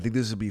aside, I think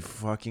this would be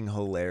fucking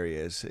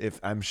hilarious.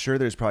 I'm sure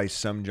there's probably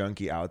some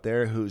junkie out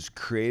there who's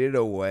created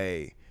a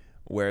way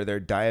where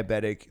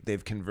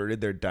they've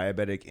converted their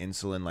diabetic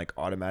insulin, like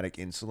automatic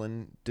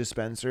insulin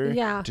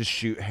dispenser, to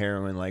shoot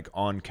heroin like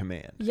on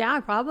command. Yeah,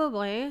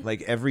 probably.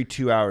 Like every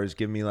 2 hours,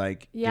 shoot me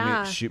up.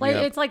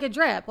 It's like a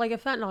drip, like a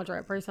fentanyl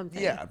drip or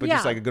something. Yeah, but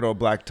just like a good old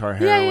black tar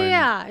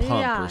heroin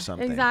pump or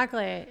something.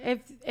 Exactly.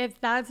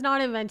 If that's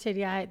not invented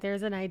yet,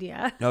 there's an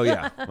idea. Oh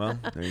yeah. Well,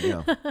 there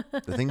you go.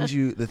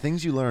 The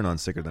things you learn on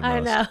Sicker Than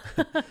Most. I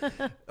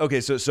know.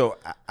 Okay, so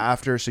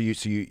after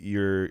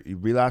you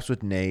relapse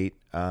with Nate,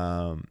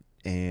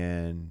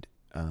 and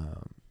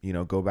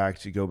go back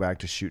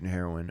to shooting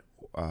heroin.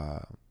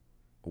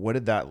 What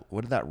did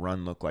that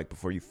run look like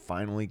before you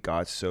finally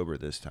got sober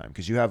this time?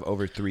 Because you have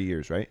over 3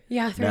 years, right?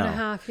 Yeah,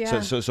 3.5.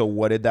 Yeah. So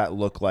what did that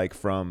look like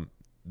from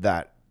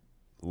that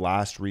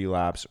last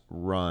relapse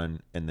run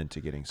and then to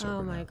getting sober?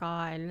 Oh my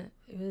God,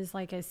 it was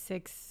like a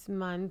 6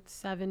 month,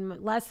 7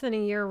 month, less than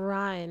a year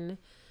run.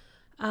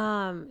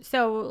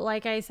 So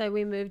like I said,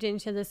 we moved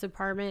into this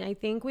apartment. I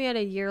think we had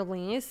a year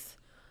lease.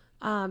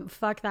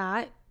 Fuck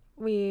that.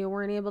 We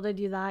weren't able to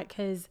do that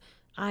because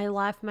I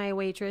left my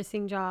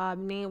waitressing job.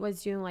 Nate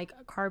was doing like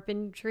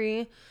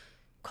carpentry.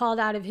 called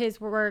out of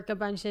his work a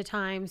bunch of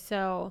times.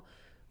 So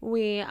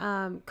we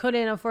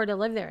couldn't afford to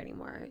live there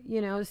anymore,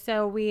 you know?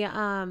 So we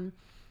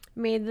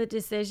made the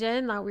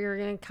decision that we were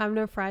going to come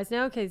to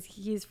Fresno because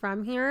he's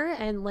from here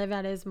and live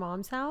at his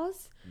mom's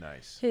house.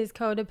 Nice. His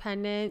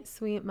codependent,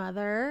 sweet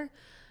mother.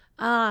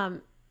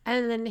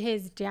 And then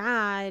his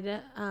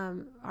dad,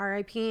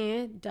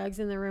 R.I.P. Doug's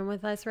in the room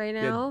with us right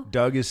now. Yeah,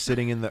 Doug is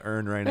sitting in the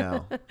urn right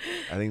now.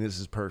 I think this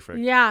is perfect.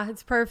 Yeah,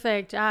 it's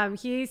perfect.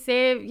 He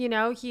saved, you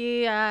know,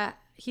 he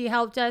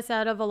helped us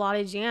out of a lot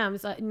of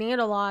jams, Nate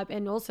a lot,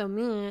 and also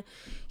me.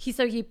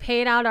 He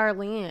paid out our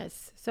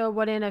lease, so it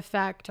wouldn't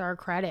affect our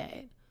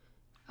credit.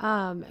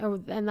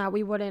 And that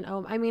we wouldn't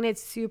owe. I mean,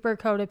 it's super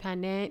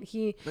codependent.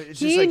 He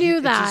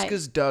knew that. It's just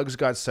because Doug's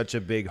got such a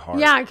big heart.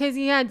 Yeah, because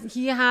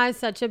he has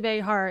such a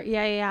big heart.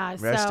 Yeah.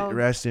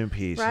 Rest in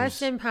peace.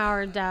 Rest in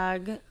power,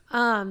 Doug.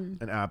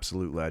 An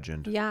absolute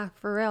legend. Yeah,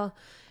 for real.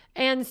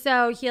 And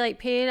so he like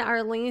paid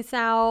our lease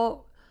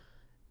out.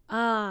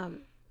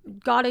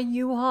 Got a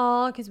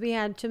U-Haul because we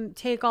had to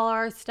take all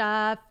our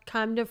stuff,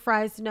 come to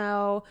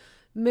Fresno,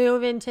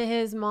 move into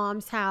his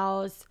mom's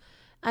house.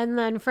 And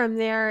then from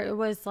there, it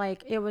was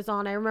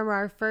on. I remember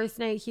our first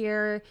night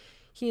here,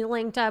 he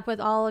linked up with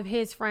all of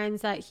his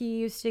friends that he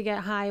used to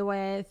get high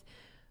with.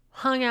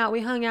 We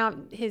hung out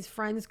his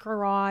friend's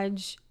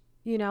garage,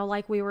 you know,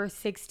 like we were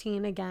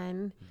 16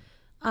 again.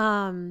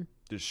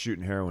 Just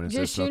shooting heroin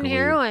instead of smoking shooting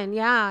heroin. weed.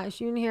 Yeah,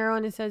 shooting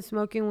heroin instead of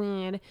smoking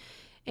weed.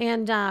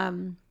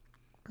 And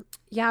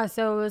yeah,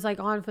 so it was like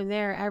on from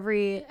there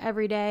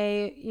every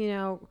day, you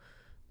know,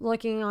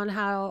 looking on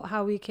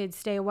how we could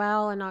stay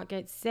well and not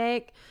get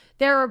sick.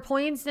 There were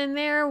points in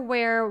there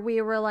where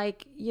we were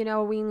like, you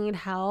know, we need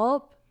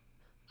help.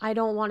 I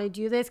don't want to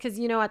do this because,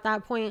 you know, at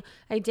that point,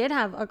 I did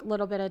have a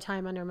little bit of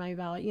time under my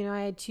belt. You know,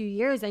 I had 2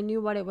 years. I knew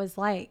what it was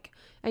like.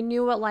 I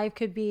knew what life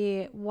could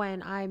be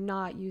when I'm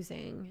not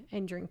using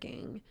and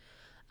drinking.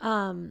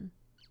 And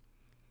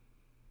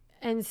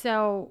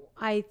so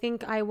I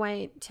think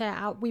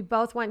we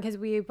both went because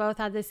we both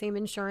had the same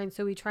insurance.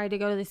 So we tried to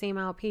go to the same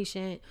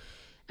outpatient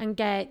and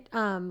get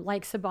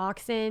like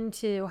Suboxone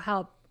to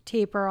help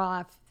taper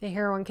off the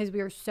heroin because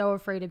we were so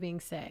afraid of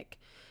being sick.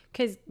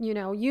 Because, you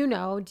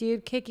know,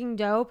 dude, kicking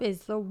dope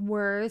is the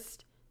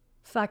worst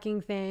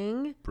fucking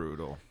thing.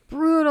 Brutal,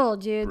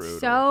 dude. Brutal.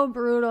 So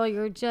brutal.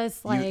 You're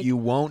just like... You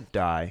won't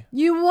die.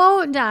 You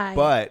won't die.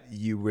 But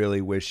you really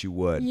wish you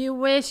would. You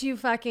wish you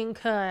fucking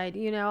could.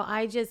 You know,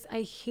 I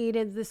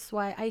hated the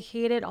sweat. I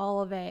hated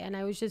all of it. And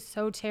I was just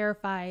so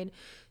terrified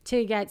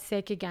to get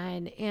sick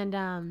again.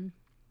 And,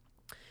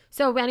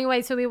 so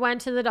anyway, we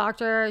went to the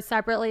doctor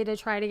separately to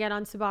try to get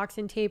on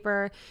Suboxone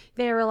taper.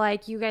 They were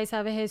like, you guys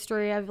have a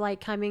history of like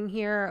coming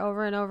here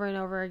over and over and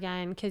over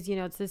again because, you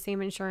know, it's the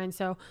same insurance.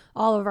 So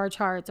all of our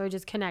charts are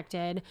just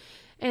connected.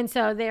 And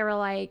so they were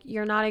like,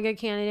 you're not a good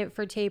candidate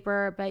for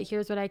taper, but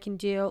here's what I can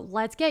do.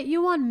 Let's get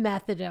you on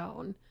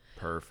methadone.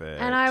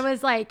 Perfect. And I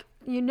was like,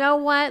 you know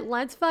what?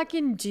 Let's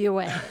fucking do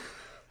it.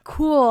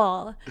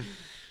 Cool.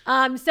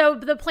 So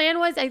the plan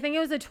was, I think it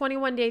was a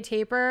 21-day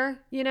taper,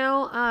 you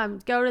know,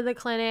 go to the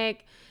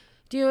clinic,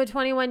 do a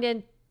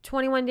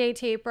 21-day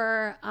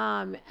taper,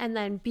 and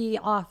then be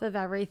off of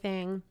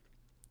everything.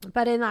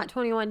 But in that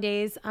 21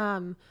 days,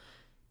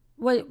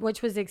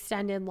 which was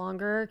extended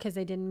longer because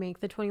I didn't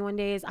make the 21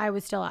 days, I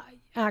was still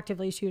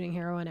actively shooting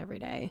heroin every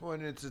day. Well,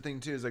 and it's the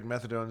thing too, is like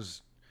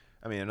methadone's,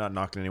 I mean, I'm not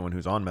knocking anyone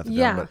who's on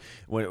methadone,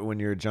 but when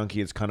you're a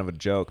junkie, it's kind of a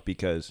joke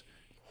because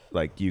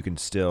like you can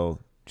still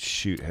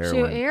shoot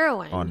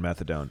heroin on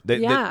methadone.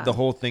 The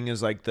whole thing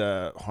is like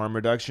the harm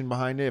reduction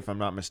behind it, if I'm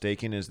not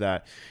mistaken, is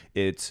that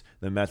it's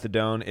the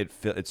methadone.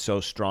 It's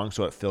so strong,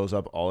 so it fills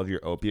up all of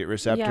your opiate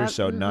receptors,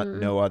 so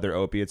no other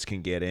opiates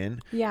can get in.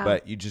 Yeah.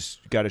 But you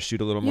just got to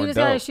shoot a little more. You just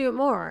got to shoot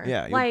more.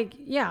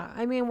 Yeah.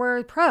 I mean,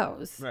 we're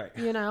pros. Right.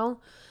 You know.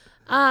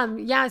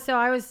 Yeah. So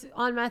I was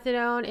on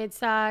methadone. It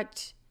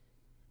sucked.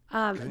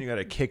 Then you got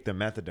to kick the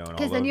methadone all over.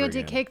 Because then you had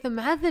to kick the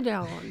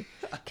methadone.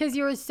 Because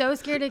you were so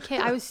scared to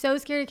kick. I was so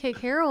scared to kick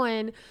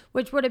heroin,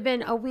 which would have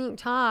been a week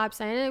tops.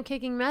 I ended up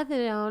kicking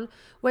methadone,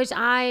 which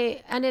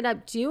I ended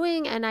up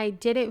doing, and I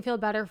didn't feel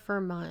better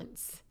for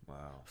months.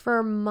 Wow.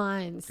 For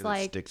months.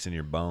 Like, it sticks in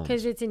your bones.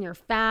 Because it's in your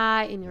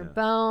fat, in your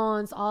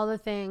bones, all the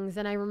things.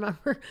 And I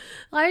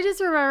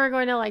just remember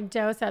going to like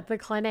dose at the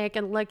clinic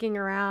and looking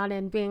around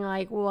and being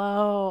like,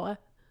 whoa.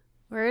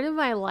 Where did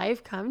my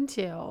life come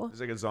to?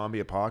 It's like a zombie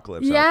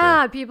apocalypse.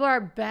 Yeah, people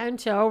are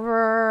bent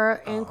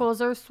over,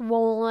 ankles are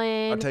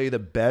swollen. I'll tell you, the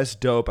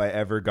best dope I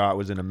ever got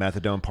was in a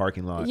methadone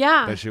parking lot.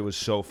 Yeah. That shit was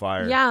so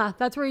fire. Yeah,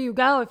 that's where you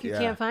go if you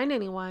can't find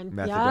anyone.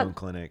 Methadone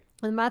clinic.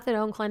 The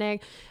methadone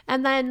clinic.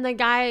 And then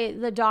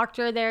the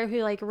doctor there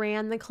who like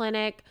ran the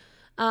clinic,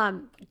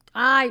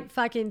 I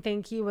fucking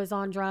think he was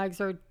on drugs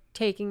or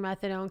taking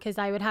methadone because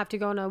I would have to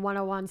go into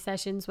 101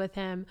 sessions with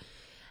him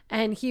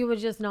and he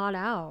was just not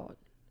out.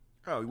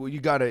 Oh, well, you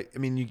gotta. I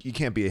mean, you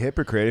can't be a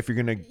hypocrite if you're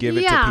gonna give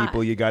it to Yeah.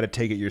 people. You gotta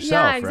take it yourself.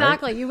 Yeah,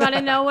 exactly. Right? You got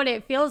to know what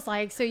it feels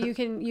like so you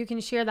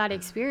can share that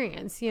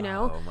experience, you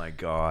know? Oh my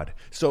God.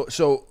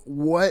 So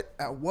what?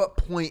 At what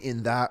point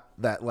in that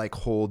like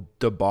whole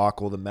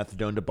debacle, the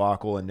methadone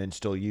debacle, and then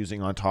still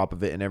using on top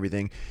of it and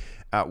everything?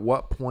 At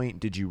what point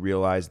did you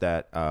realize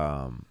that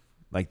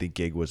like the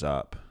gig was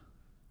up?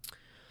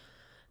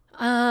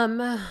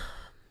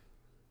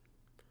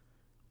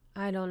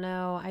 I don't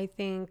know. I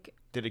think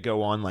Did it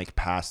go on like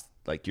past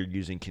like you're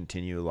using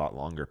continue a lot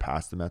longer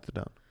past the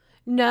methadone?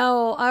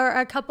 no, or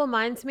a couple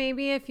months,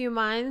 maybe a few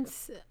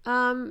months,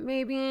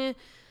 maybe.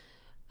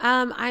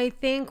 I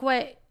think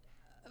what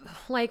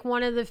like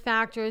one of the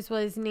factors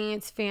was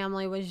Nate's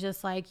family was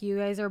just like, you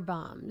guys are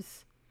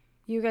bums.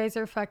 You guys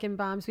are fucking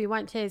bums. We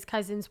went to his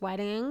cousin's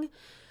wedding.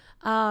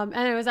 And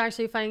it was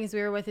actually funny because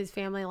we were with his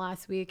family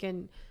last week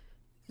and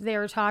they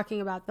were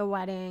talking about the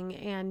wedding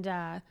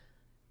and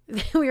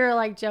we were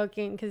like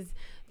joking because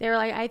they were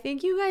like, I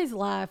think you guys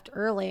left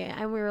early.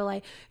 And we were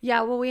like,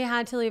 yeah, well, we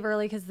had to leave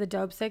early because the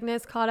dope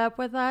sickness caught up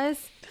with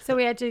us. So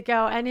we had to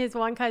go. And his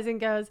one cousin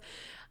goes,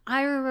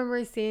 I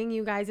remember seeing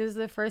you guys. It was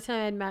the first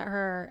time I'd met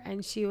her.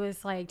 And she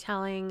was like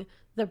telling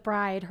the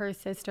bride, her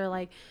sister,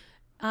 like,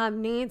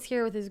 Nate's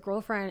here with his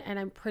girlfriend. And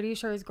I'm pretty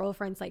sure his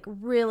girlfriend's like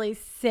really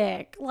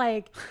sick.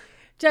 Like,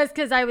 just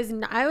because I was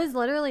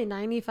literally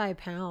 95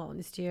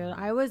 pounds, dude.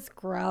 I was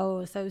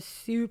gross. I was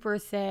super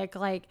sick.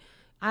 Like,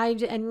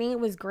 and Nate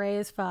was gray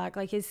as fuck.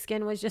 Like his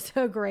skin was just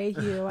a gray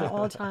hue at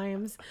all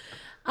times.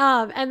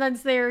 And then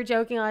so they were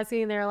joking last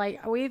week and they were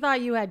like, we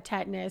thought you had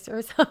tetanus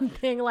or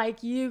something.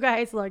 Like you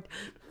guys looked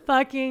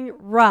fucking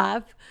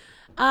rough.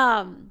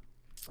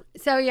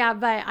 So yeah,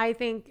 but I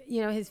think,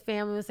 you know, his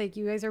family was like,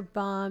 you guys are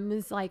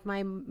bums. Like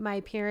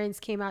my parents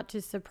came out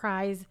to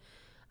surprise.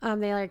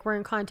 They like were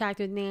in contact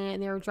with Nate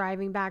and they were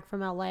driving back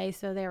from LA.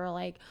 So they were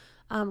like,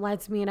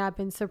 let's meet up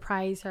and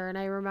surprise her. And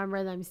I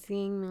remember them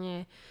seeing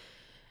me.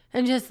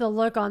 And just the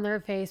look on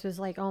their face was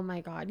like, oh my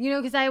God. You know,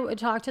 because I would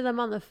talk to them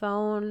on the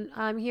phone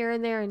here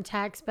and there and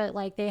text, but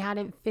like they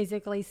hadn't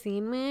physically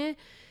seen me.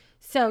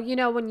 So, you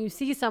know, when you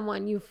see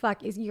someone,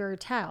 you're a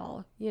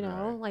tell, you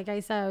know, Right. like I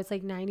said, I was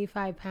like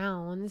 95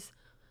 pounds.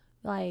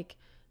 Like,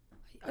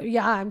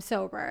 yeah, I'm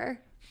sober.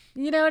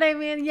 You know what I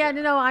mean? Yeah,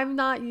 no, I'm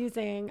not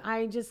using.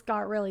 I just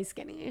got really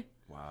skinny.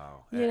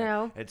 Wow. You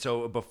know? And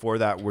so before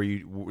that,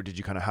 did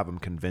you kind of have them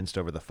convinced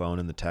over the phone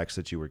and the text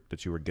that you were good?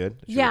 That you were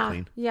Yeah.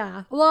 clean?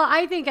 Yeah. Well,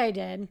 I think I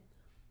did.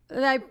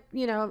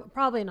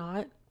 Probably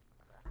not.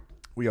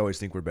 We always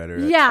think we're better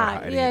at Yeah,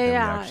 hiding yeah, it than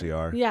yeah. we actually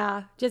are.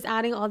 Yeah, just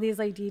adding all these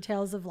like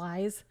details of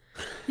lies.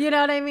 You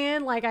know what I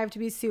mean? Like I have to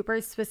be super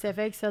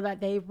specific so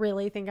that they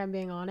really think I'm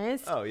being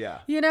honest. Oh yeah.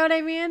 You know what I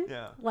mean?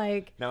 Yeah.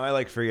 Like Now I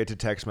like forget to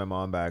text my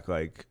mom back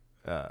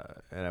and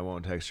I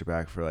won't text her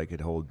back for like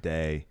a whole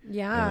day.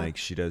 Yeah. And like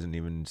she doesn't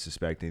even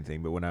suspect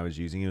anything. But when I was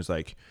using it, it was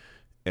like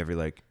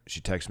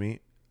she texts me,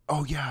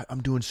 oh yeah,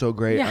 I'm doing so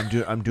great. Yeah.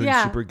 I'm doing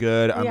Yeah. super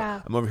good.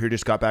 Yeah. I'm over here,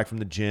 just got back from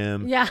the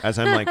gym. Yeah. As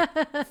I'm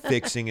like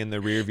fixing in the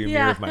rear view mirror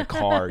Yeah. of my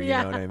car. You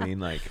Yeah. know what I mean?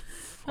 Like,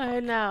 I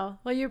know.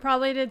 Well, you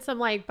probably did some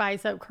like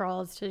bicep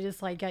curls to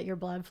just like get your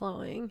blood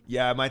flowing.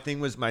 yeah, my thing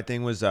was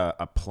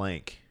a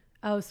plank.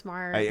 Oh,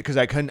 smart. Because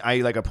I couldn't,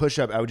 like a push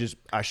up.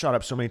 I shot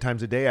up so many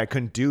times a day. I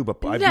couldn't do,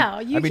 but no, I've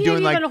you been can't doing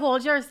even like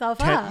hold yourself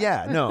 10, up.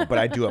 yeah, no, but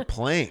I do a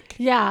plank.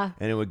 Yeah.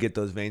 And it would get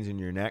those veins in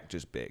your neck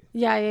just big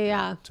Yeah. Yeah.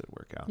 Yeah. to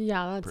work out.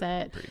 Yeah, that's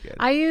it. Pretty good.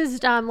 I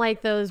used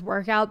like those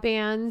workout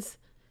bands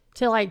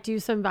to like do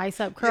some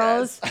bicep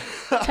curls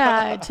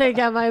to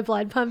get my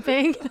blood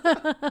pumping.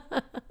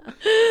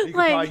 You could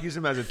like- probably use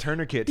them as a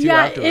tourniquet too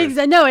Yeah, afterwards.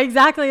 no,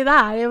 exactly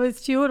that. It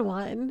was 2 in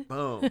 1.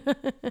 Boom.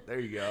 There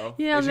you go.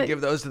 You know, they should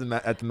give those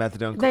to at the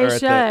methadone They or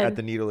should. at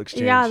the needle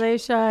exchange. Yeah, they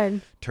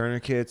should.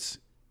 Tourniquets,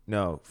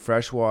 no,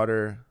 fresh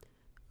water.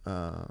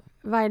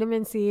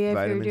 Vitamin C if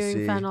Vitamin you're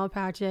doing C. fentanyl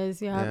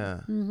patches. Yeah. Yeah.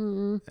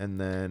 Mm-hmm. And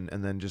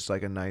then just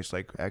like a nice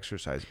like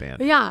exercise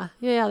band. Yeah.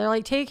 They're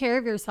like, take care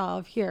of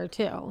yourself here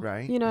too.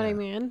 Right? You know what I Yeah.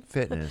 mean?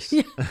 Fitness.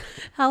 Yeah.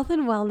 Health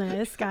and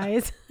wellness,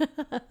 guys.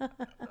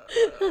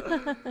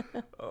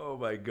 Oh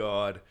my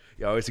God!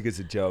 Yeah, I always think it's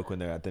a joke when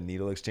they're at the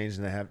needle exchange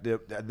and they have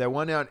the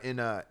one out in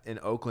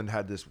Oakland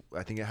had this.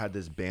 I think it had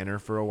this banner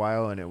for a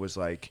while, and it was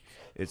like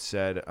it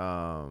said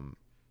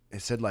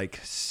like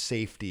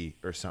safety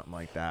or something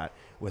like that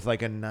with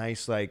like a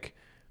nice like.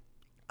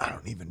 I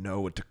don't even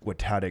know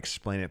how to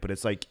explain it, but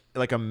it's like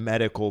a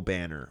medical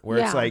banner where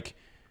it's Yeah. like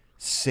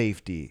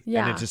safety,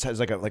 Yeah. and it just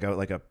has like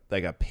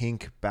a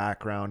pink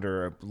background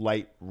or a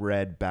light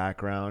red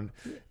background,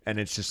 and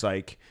it's just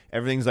like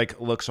everything's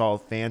like looks all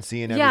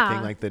fancy and Yeah.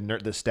 everything.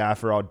 Like the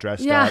staff are all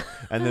dressed Yeah. up,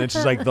 and then it's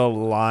just like the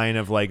line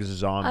of like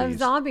zombies. Of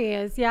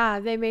zombies. Yeah.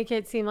 They make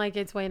it seem like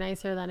it's way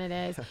nicer than it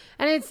is.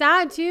 And it's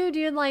sad too,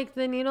 dude. Like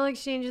the needle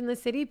exchange in the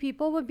city,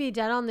 people would be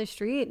dead on the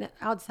street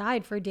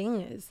outside for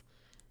days.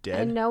 Dead.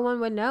 And no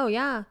one would know.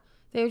 Yeah.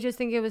 They would just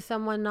think it was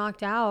someone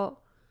knocked out.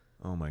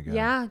 Oh my God.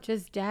 Yeah.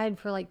 Just dead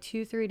for like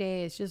 2-3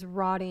 days, just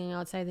rotting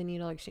outside the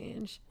needle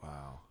exchange.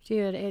 Wow.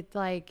 Dude,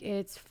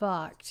 it's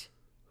fucked.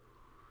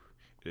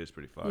 It is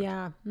pretty fucked.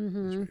 Yeah.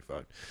 It's pretty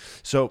fucked.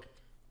 So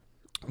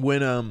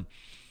when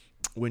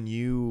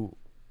you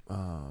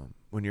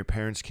when your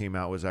parents came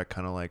out, was that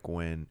kind of like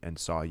when and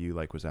saw you,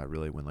 like was that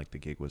really when like the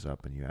gig was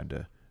up and you had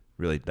to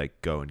really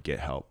like go and get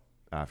help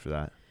after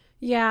that?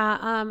 Yeah.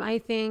 I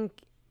think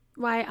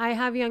why I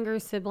have younger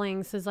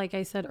siblings because, like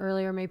I said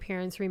earlier, my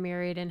parents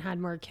remarried and had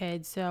more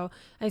kids. So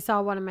I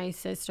saw one of my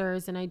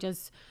sisters, and I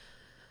just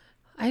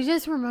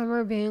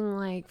remember being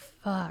like,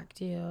 "Fuck,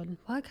 dude,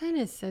 what kind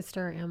of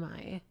sister am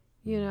I?"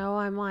 You know,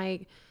 I'm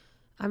like,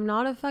 I'm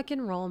not a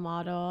fucking role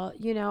model.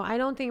 You know, I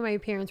don't think my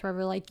parents were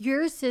ever like,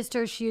 your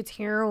sister shoots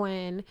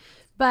heroin.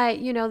 But,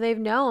 you know, they've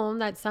known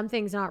that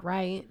something's not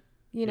right.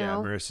 You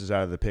know? Yeah, Marissa's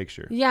out of the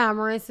picture. Yeah,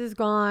 Marissa's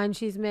gone.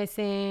 She's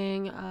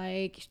missing.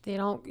 Like, they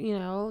don't, you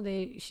know,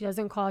 she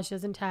doesn't call. She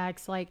doesn't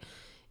text, like,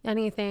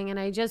 anything. And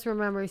I just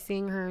remember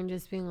seeing her and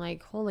just being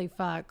like, holy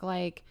fuck.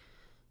 Like,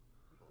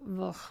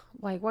 ugh,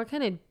 like, what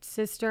kind of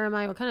sister am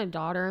I? What kind of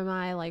daughter am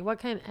I? Like, what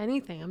kind of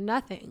anything? I'm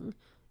nothing,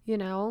 you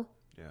know?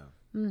 Yeah.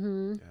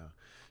 Yeah.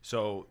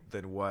 So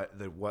then what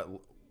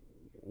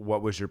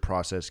was your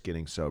process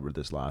getting sober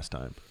this last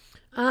time?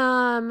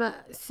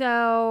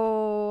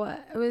 So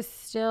I was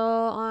still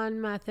on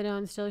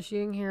methadone, still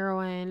shooting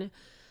heroin.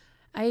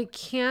 I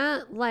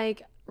can't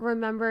like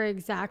remember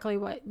exactly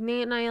what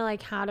Nate and I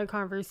like had a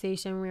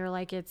conversation. We were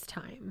like, it's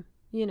time,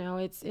 you know,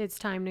 it's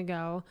time to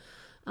go.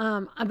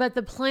 But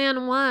the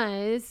plan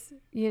was,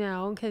 you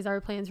know, cause our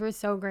plans were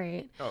so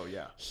great. Oh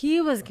yeah. He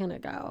was going to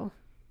go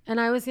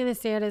and I was going to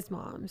stay at his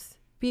mom's.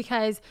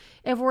 Because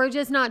if we're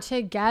just not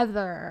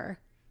together,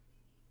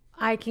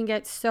 I can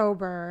get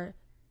sober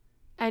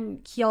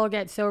and he'll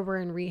get sober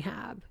in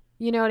rehab.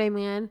 You know what I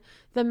mean?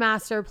 The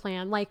master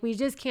plan. Like, we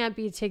just can't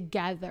be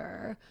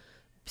together.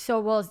 So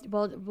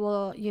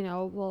we'll you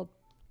know, we'll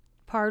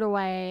part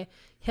away.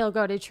 He'll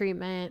go to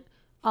treatment.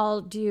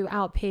 I'll do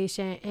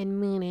outpatient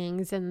and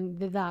meetings and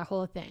that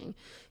whole thing.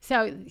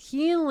 So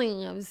he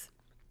leaves,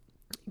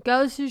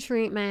 goes to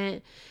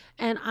treatment,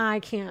 and I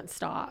can't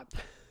stop.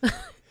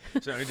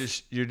 So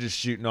you're just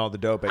shooting all the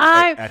dope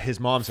at his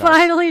mom's house.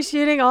 Finally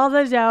shooting all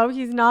the dope.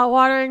 He's not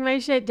watering my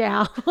shit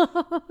down.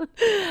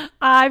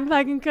 I'm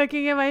fucking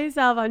cooking it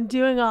myself. I'm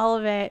doing all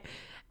of it.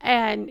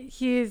 And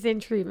he's in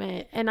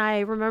treatment. And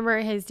I remember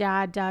his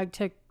dad, Doug,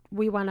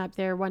 we went up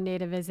there one day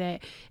to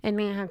visit, and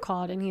Nate had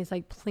called and he's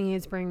like,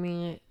 please bring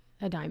me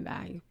a dime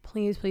bag.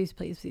 Please, please,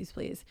 please, please,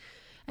 please.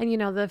 And you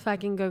know, the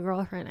fucking good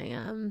girlfriend I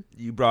am.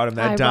 You brought him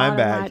that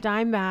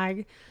dime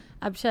bag.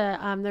 Up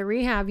to the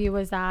rehab he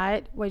was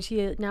at, which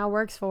he now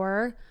works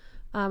for,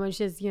 which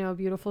is, you know, a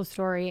beautiful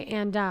story.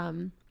 And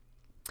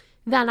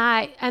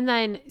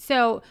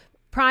so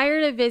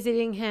prior to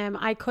visiting him,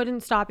 I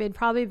couldn't stop. It'd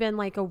probably been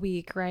like a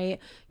week, right?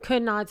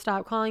 Could not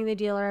stop calling the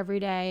dealer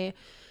every day,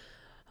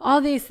 all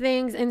these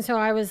things. And so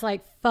I was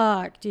like,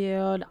 fuck,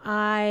 dude,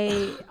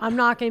 I'm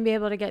not going to be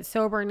able to get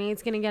sober.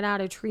 Nate's going to get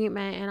out of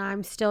treatment and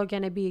I'm still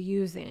going to be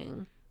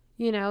using,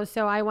 you know?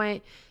 So I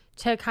went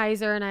to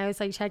Kaiser and I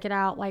was like, check it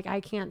out. Like, I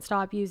can't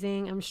stop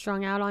using. I'm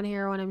strung out on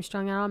heroin. I'm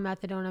strung out on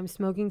methadone. I'm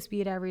smoking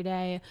speed every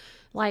day.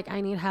 Like,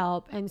 I need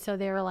help. And so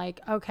they were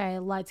like, okay,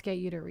 let's get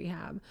you to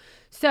rehab.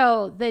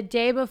 So the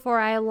day before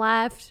I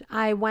left,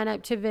 I went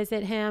up to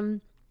visit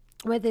him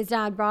with his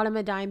dad, brought him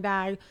a dime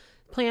bag.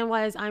 Plan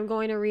was I'm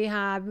going to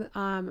rehab.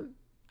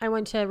 I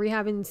went to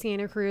rehab in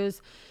Santa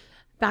Cruz,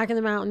 back in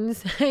the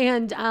mountains,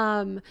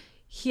 and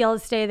he'll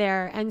stay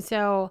there. And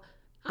so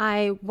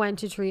I went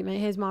to treatment.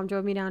 His mom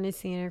drove me down to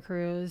Santa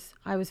Cruz.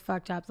 I was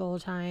fucked up the whole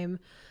time.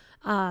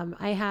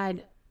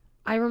 I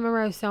remember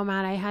I was so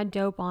mad. I had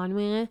dope on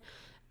me.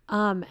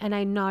 And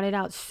I nodded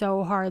out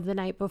so hard the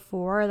night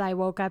before that I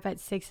woke up at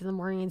 6 a.m.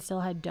 and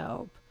still had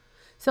dope.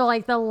 So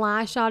like the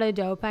last shot of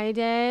dope I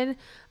did,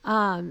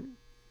 I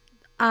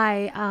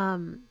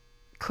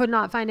could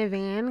not find a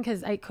van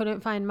because I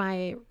couldn't find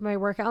my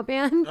workout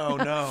band. Oh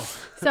no.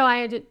 So I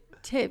had to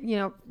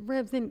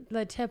rip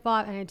the tip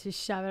off and I had to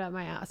shove it up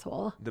my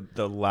asshole.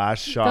 The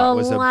last shot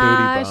was a booty bump. The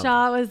last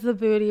shot was the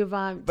booty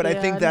bump. But dude.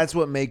 I think that's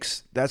what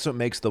makes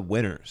the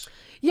winners.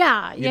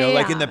 Yeah. You know,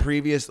 like in the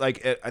previous,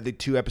 like I think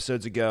 2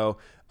 episodes ago,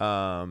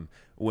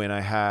 when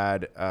I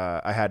had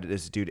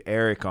this dude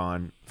Eric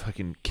on,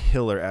 fucking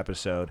killer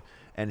episode.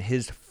 And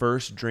his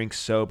first drink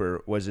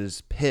sober was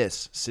his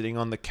piss sitting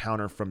on the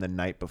counter from the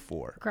night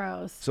before.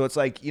 Gross. So it's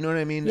like, you know what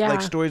I mean? Yeah.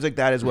 Like stories like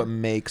that is what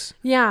makes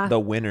the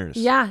winners.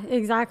 Yeah,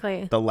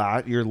 exactly.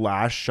 Your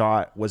last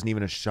shot wasn't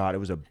even a shot. It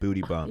was a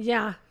booty bump.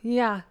 Yeah.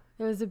 Yeah.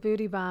 It was a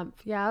booty bump.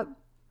 Yep.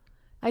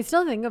 I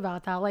still think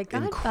about that. Like,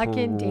 God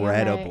fucking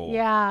damn it.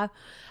 Yeah.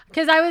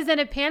 Because I was in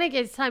a panic.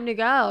 It's time to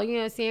go. You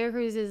know, Santa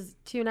Cruz is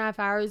 2.5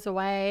 hours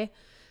away.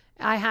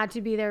 I had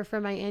to be there for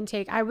my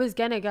intake. I was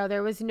going to go.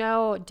 There was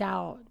no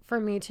doubt for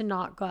me to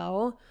not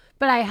go,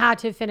 but I had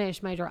to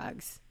finish my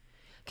drugs.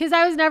 Because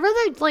I was never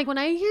like, when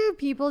I hear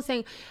people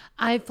saying,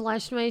 I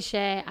flushed my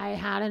shit, I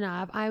had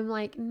enough, I'm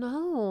like,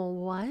 no,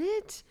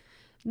 what?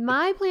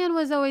 My plan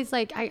was always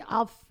like,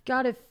 I'll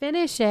got to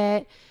finish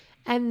it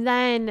and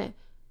then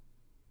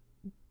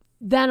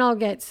I'll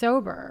get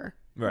sober.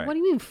 Right. What do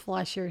you mean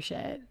flush your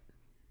shit?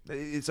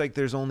 It's like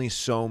there's only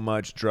so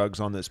much drugs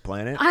on this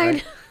planet. I Right?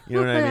 know. You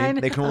know what I mean?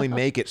 I They can only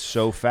make it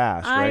so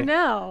fast, right? I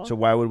know. So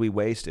why would we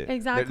waste it?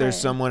 Exactly. There's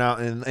someone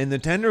out in the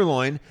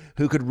Tenderloin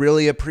who could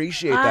really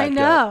appreciate that. I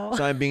know.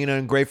 So I'm being an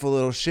ungrateful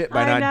little shit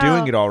by I not know.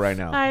 doing it all right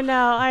now. I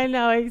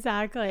know,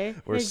 exactly.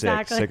 We're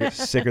exactly.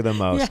 sicker than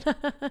most.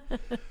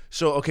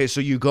 So okay,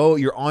 so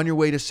you're on your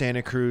way to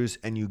Santa Cruz,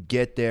 and you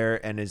get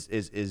there, and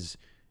is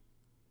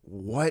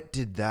what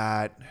did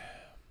that?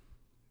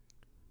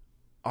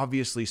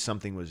 Obviously,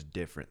 something was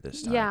different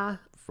this time. Yeah.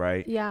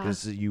 Right. Yeah.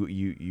 Because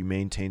you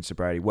maintain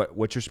sobriety.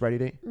 What's your sobriety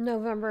date?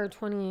 November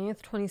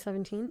 28th,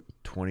 2017.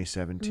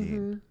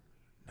 2017.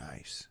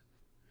 Nice.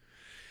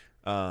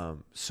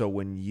 So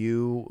when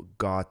you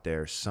got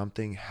there,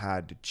 something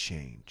had to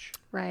change.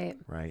 Right.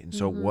 Right. And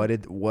so what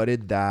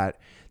did that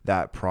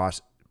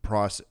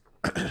process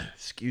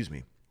excuse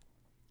me.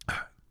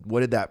 What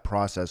did that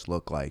process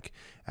look like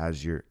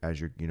as you're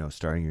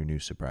starting your new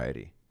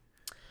sobriety?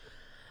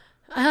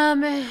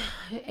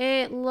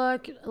 It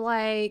looked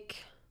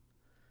like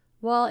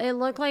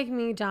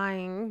me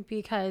dying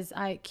because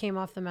I came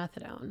off the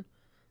methadone.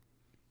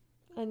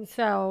 And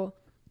so,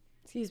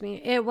 excuse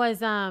me, it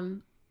was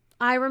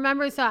I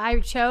remember, so I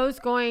chose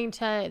going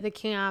to the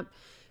camp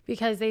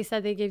because they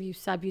said they give you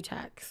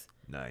Subutex.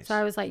 Nice. So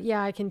I was like,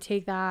 yeah, I can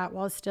take that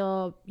while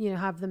still,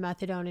 have the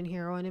methadone and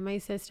heroin in my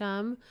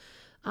system.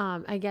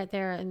 I get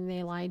there and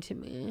they lied to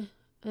me.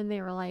 And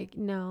they were like,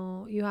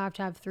 no, you have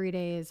to have 3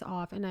 days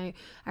off. And I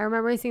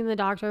remember seeing the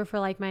doctor for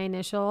like my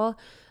initial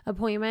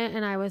appointment.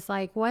 And I was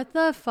like, what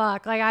the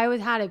fuck? Like I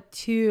had a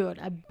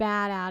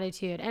bad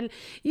attitude. And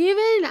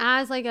even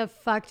as like a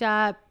fucked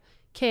up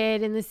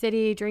kid in the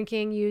city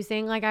drinking,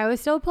 using, like I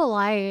was still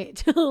polite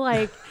to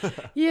like,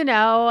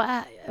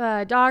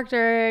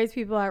 doctors,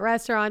 people at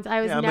restaurants.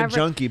 I was I'm never a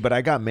junkie, but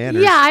I got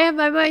manners. Yeah, I have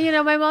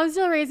my mom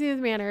still raised me with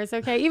manners.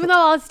 Okay. Even though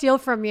I'll steal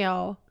from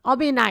you, I'll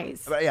be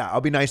nice. But yeah,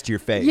 I'll be nice to your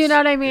face. You know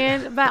what I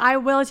mean? But I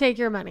will take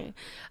your money.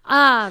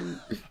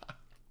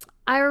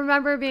 I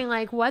remember being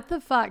like, what the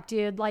fuck,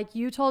 dude? Like,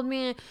 you told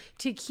me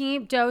to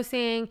keep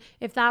dosing.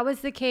 If that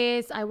was the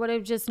case, I would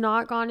have just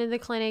not gone to the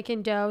clinic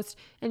and dosed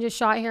and just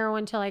shot heroin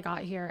until I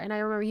got here. And I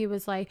remember he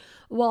was like,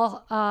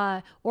 well,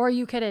 or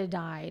you could have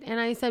died. And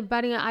I said,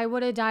 buddy, I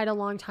would have died a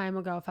long time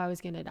ago if I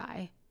was going to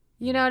die.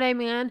 You know what I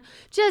mean?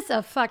 Just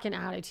a fucking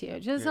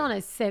attitude, just on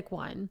a sick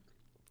one.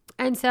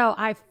 And so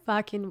I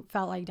fucking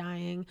felt like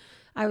dying.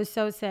 I was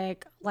so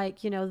sick. Like,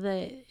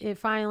 it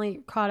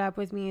finally caught up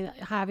with me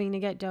having to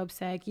get dope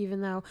sick,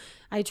 even though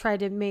I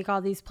tried to make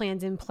all these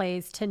plans in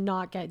place to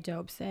not get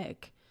dope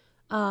sick.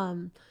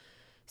 So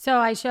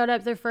I showed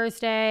up the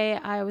first day.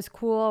 I was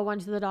cool.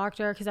 Went to the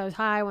doctor because I was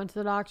high. Went to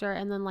the doctor.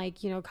 And then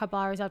a couple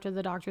hours after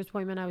the doctor's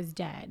appointment, I was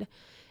dead.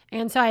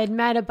 And so I had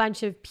met a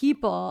bunch of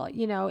people,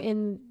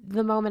 in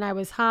the moment I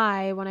was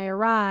high when I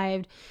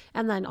arrived,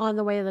 and then on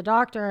the way to the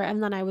doctor,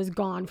 and then I was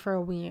gone for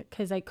a week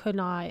because I could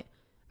not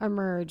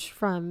emerge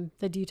from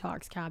the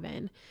detox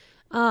cabin.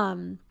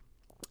 And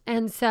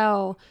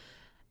so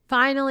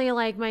finally,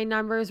 like, my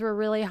numbers were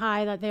really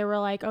high that they were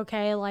like,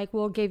 okay, like,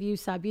 we'll give you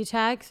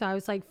Subutex. So I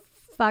was like,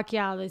 fuck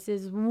yeah, this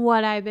is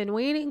what I've been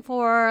waiting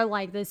for.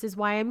 Like, this is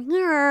why I'm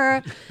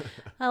here.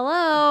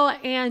 Hello.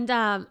 And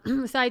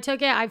so I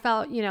took it. I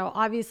felt,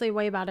 obviously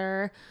way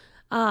better.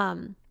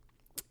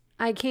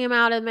 I came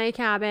out of my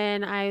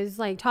cabin. I was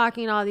like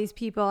talking to all these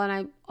people,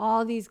 and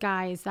all these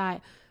guys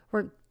that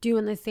were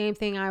doing the same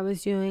thing I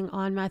was doing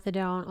on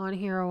methadone, on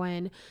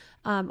heroin,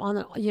 on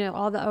the,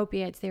 all the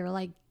opiates. They were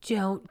like,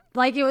 don't,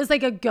 like, it was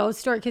like a ghost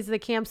story because the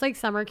camp's like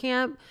summer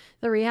camp,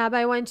 the rehab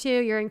I went to,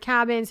 you're in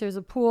cabins, there's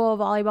a pool,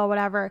 volleyball,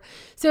 whatever.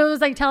 So it was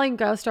like telling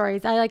ghost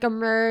stories. I like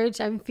emerged,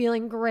 I'm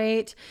feeling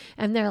great.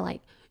 And they're like,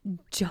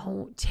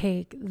 don't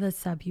take the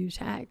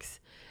Subutex.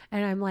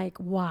 And I'm like,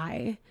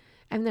 why?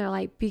 And they're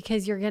like,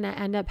 because you're going to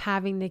end up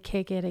having to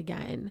kick it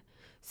again.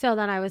 So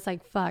then I was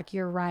like, fuck,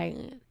 you're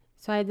right.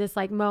 So I had this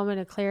like moment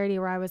of clarity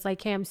where I was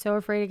like, hey, I'm so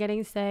afraid of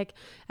getting sick.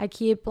 I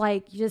keep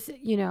like just,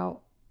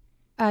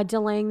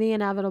 delaying the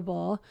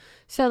inevitable.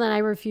 So then I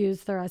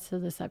refused the rest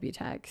of the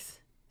Subutex.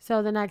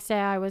 So the next day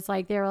I was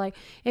like, they were like,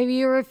 if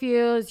you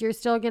refuse, you're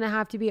still going to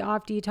have to be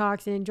off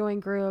detox and join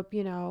group,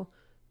 now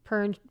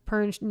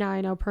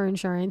I know per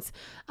insurance,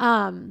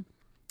 and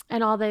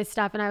all this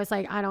stuff. And I was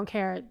like, I don't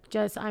care.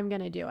 Just, I'm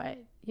going to do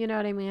it. You know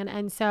what I mean?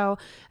 And so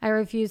I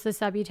refused the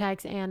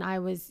Subutex, and I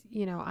was,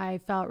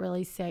 I felt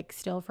really sick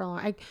still for a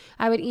long.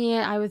 I would eat,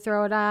 I would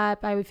throw it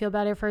up, I would feel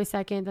better for a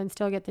second, then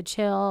still get the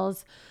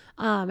chills,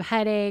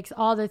 headaches,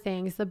 all the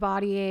things, the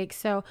body aches.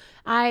 So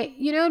I,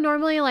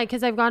 normally, like,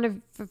 cause I've gone to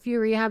a few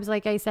rehabs,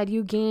 like I said,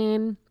 you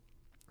gain,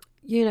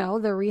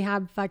 the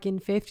rehab fucking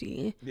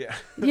 50, yeah,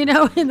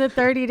 in the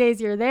 30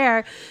 days you're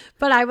there.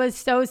 But I was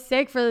so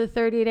sick for the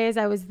 30 days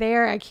I was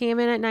there. I came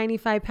in at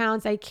 95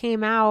 pounds. I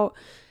came out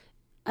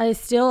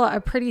still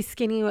a pretty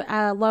skinny,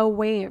 low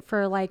weight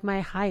for like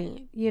my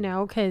height,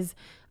 cause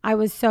I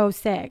was so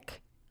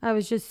sick. I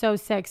was just so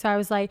sick. So I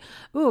was like,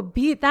 ooh,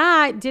 beat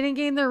that. Didn't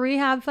gain the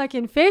rehab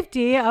fucking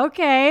 50.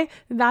 Okay.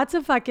 That's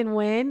a fucking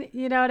win.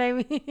 You know what I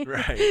mean?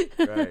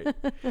 Right.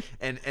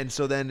 And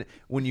so then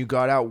when you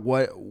got out,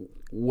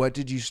 what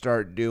did you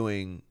start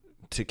doing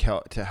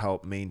to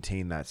help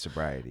maintain that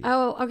sobriety?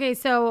 Oh, okay.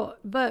 So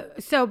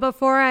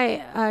before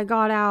I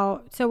got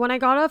out, so when I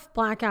got off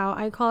blackout,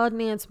 I called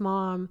Nance's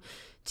mom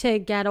to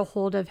get a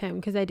hold of him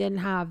because I didn't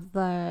have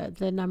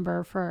the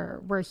number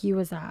for where he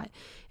was at.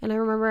 And I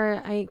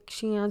remember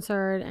she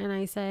answered and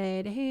I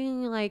said, hey,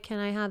 like, can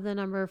I have the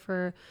number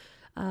for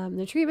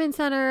the treatment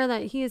center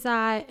that he's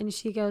at? And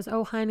she goes,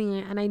 oh, honey.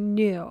 And I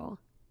knew.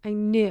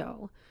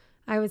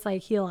 I was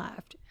like, he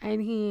left.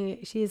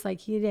 And she's like,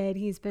 he did.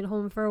 He's been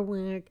home for a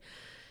week.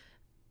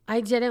 I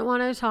didn't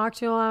want to talk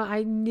to him.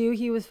 I knew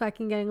he was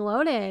fucking getting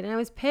loaded. And I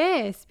was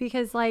pissed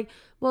because, like,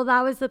 well,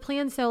 that was the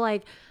plan. So,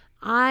 like,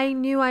 I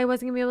knew I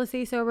wasn't going to be able to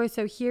stay sober.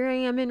 So here I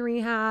am in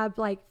rehab,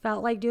 like,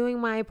 felt like doing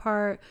my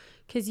part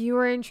because you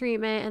were in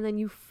treatment and then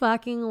you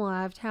fucking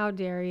left. How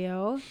dare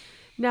you?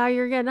 Now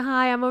you're getting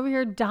high. I'm over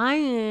here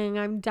dying.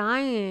 I'm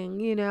dying.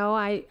 You know,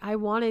 I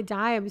want to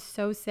die. I'm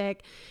so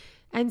sick.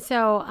 And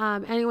so,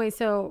 anyway,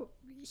 so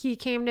he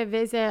came to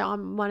visit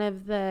on one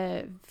of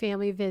the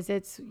family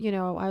visits, you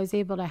know, I was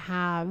able to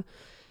have.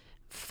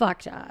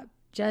 Fucked up.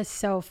 Just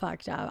so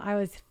fucked up. I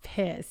was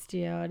pissed,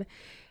 dude.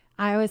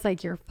 I was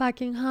like, you're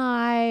fucking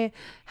high.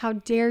 How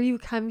dare you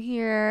come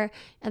here?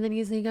 And then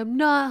he's like, I'm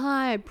not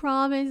high. I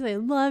promise. I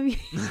love you.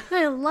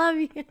 I love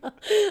you.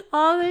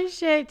 All this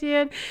shit,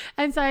 dude.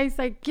 And so I was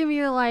like, give me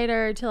your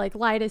lighter to like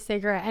light a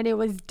cigarette. And it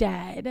was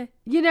dead.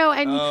 You know,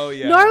 and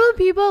normal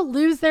people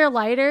lose their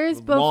lighters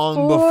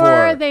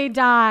before they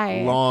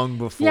die. Long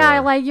before. Yeah,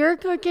 like you're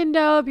cooking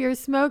dope, you're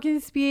smoking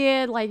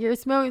speed, like you're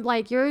smoking,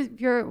 like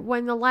you're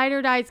when the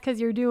lighter dies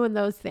because you're doing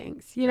those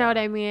things. You know what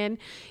I mean?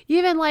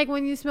 Even like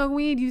when you smoke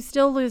weed, you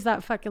still lose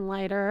that fucking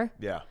lighter.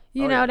 Yeah.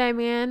 You know what I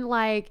mean?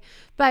 Like,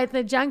 but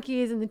the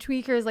junkies and the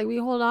tweakers, like we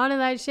hold on to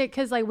that shit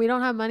because like we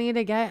don't have money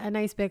to get a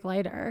nice big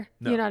lighter.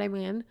 No. You know what I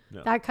mean?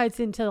 No. That cuts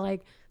into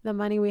like the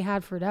money we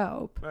had for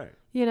dope. Right.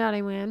 You know what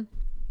I mean?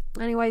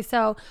 Anyway,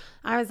 so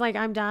I was like,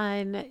 I'm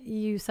done.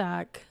 You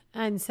suck.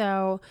 And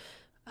so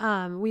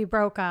we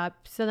broke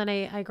up. So then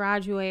I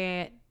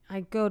graduate.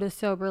 I go to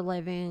sober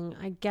living.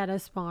 I get a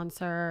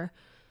sponsor.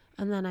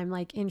 And then I'm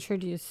like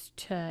introduced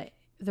to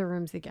the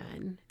rooms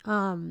again.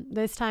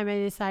 This time I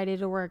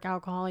decided to work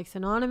Alcoholics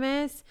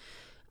Anonymous.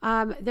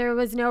 There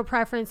was no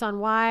preference on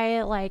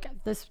why. Like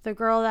the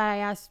girl that I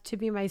asked to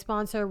be my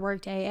sponsor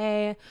worked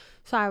AA.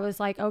 So I was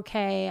like,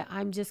 okay,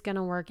 I'm just going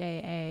to work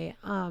AA.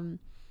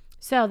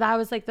 So that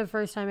was like the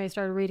first time I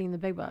started reading the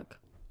Big Book.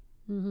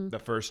 Mm-hmm. The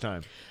first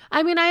time.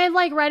 I mean, I had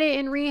like read it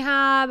in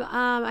rehab.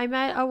 I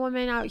met a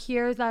woman out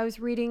here that I was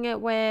reading it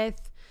with.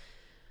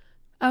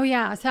 Oh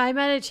yeah. So I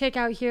met a chick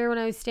out here when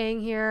I was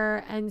staying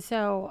here. And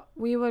so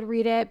we would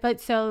read it.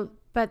 But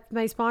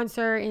my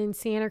sponsor in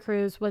Santa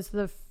Cruz was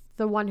the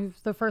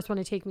first one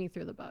to take me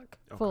through the book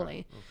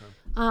fully.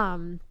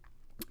 Okay.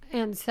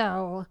 And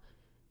so,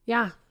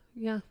 yeah.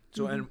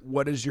 So, and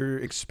what has your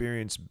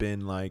experience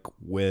been like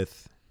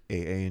with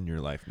AA in your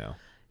life now?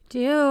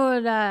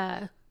 Dude,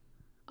 I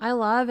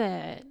love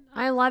it.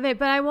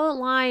 But I won't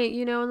lie.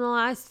 You know, in the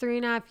last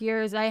 3.5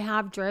 years, I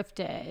have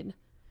drifted.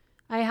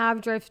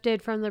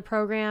 From the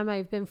program.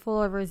 I've been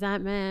full of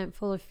resentment,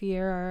 full of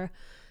fear,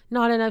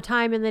 not enough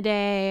time in the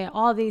day,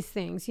 all these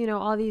things, you know,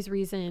 all these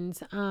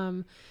reasons.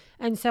 And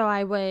so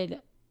I would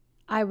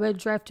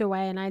drift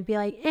away and I'd be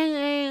like,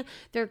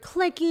 they're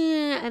clicking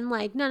and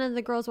like none of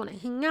the girls want to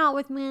hang out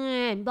with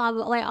me and blah,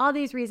 blah, like all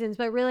these reasons.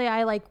 But really,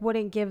 I like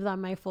wouldn't give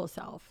them my full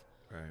self.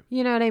 Right.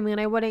 You know what I mean?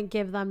 I wouldn't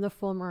give them the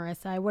full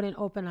Marissa. I wouldn't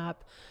open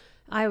up.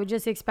 I would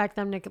just expect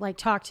them to like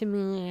talk to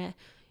me,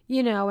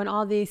 you know, and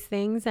all these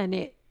things.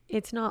 And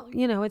it's not,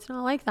 you know, it's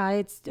not like that.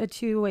 It's a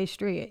two-way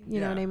street.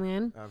 You know what I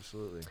mean?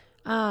 Absolutely.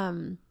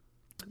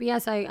 But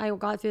yes, I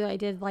got through that. I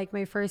did like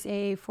my first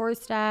AA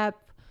 4-step.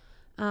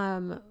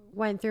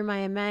 Went through my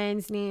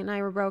amends. Nate and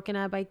I were broken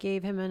up. I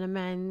gave him an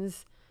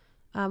amends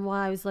while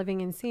I was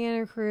living in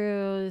Santa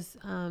Cruz.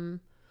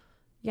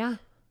 Yeah.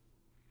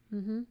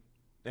 Mm-hmm.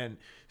 And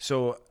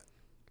so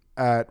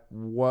at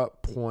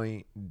what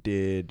point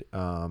did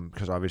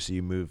because obviously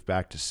you moved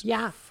back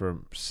to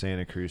from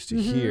Santa Cruz to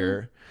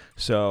here.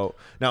 So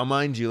now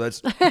mind you,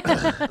 let's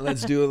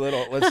do a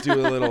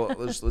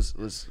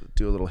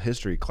little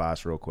history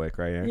class real quick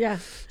right here. Yeah.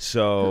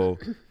 So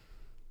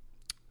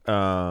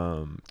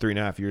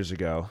 3.5 years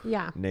ago,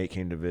 Nate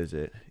came to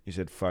visit. You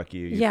said, fuck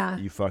you.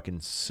 You fucking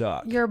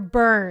suck. You're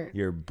burnt.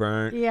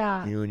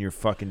 Yeah. You and your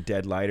fucking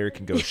dead lighter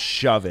can go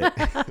shove it.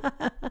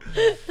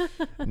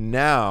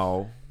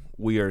 Now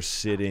we are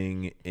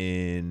sitting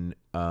in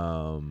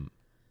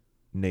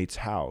Nate's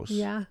house.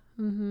 Yeah.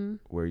 Mm-hmm.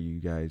 Where you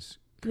guys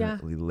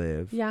currently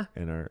live. Yeah.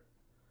 And are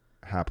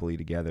happily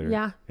together.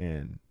 Yeah.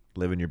 And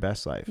living your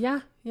best life. Yeah.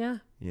 Yeah.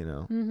 You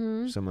know,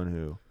 mm-hmm. someone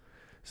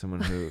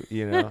who,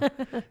 you know,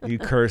 you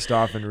cursed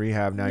off in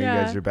rehab. Now you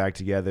guys are back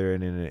together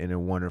and in a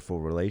wonderful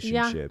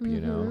relationship,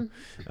 you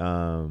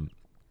know?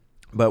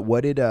 But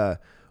what did,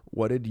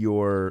 what did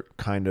your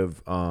kind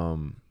of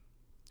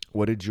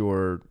what did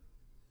your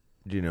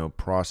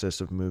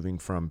process of moving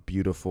from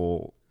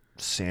beautiful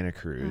Santa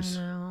Cruz,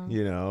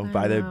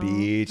 by the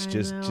beach,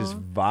 just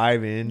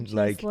vibing, just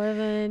like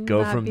living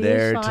go from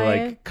there life. To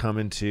like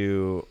coming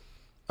to,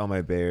 all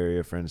my Bay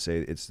Area friends say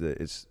it's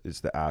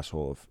the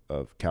asshole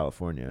of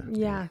California.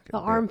 Yeah, the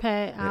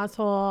armpit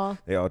asshole.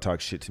 They all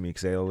talk shit to me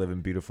because they all live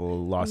in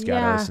beautiful Los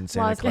Gatos and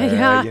Santa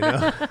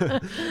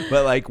Clara,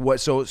 But like what?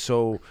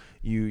 So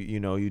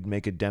you'd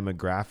make a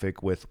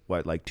demographic with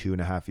what, like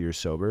 2.5 years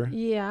sober?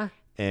 Yeah.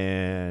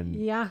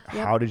 And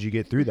how did you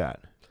get through that?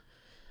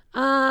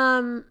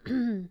 Why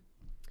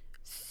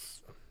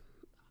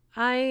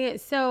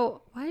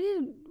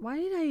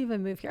did I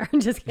even move here? I'm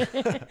just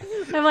kidding.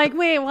 I'm like,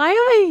 wait, why am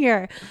I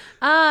here?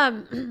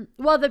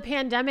 Well, the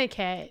pandemic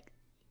hit,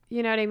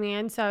 you know what I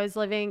mean? So I was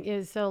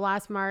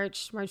last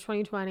March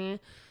 2020,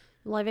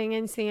 living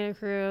in Santa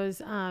Cruz.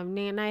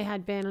 Nate and I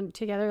had been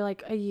together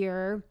like a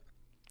year,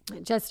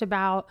 just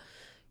about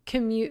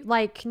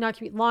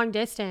long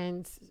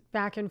distance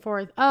back and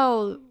forth.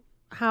 Oh,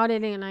 how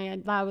did Nate and I,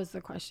 that was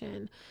the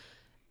question.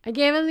 I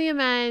gave him the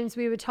amends.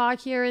 We would talk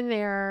here and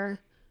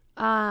there.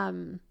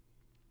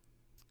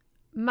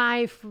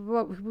 My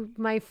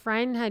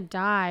friend had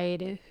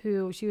died,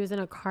 she was in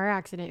a car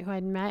accident, who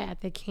I'd met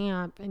at the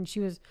camp, and she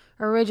was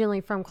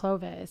originally from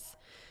Clovis,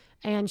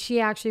 and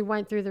she actually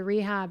went through the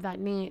rehab that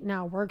Nate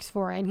now works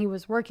for, and he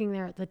was working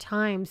there at the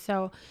time.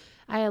 So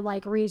I had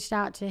like reached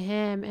out to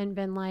him and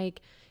been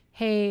like,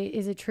 hey,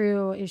 is it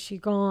true? Is she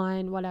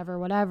gone?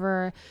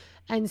 Whatever.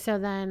 And so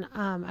then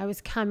I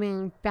was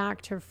coming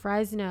back to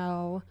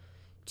Fresno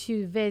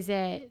to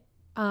visit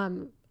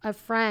a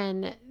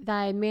friend that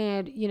I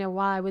made, while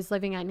I was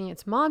living at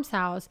Nate's mom's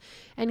house.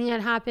 And he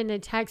had happened to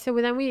text. So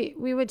then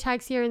we would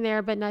text here and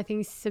there, but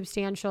nothing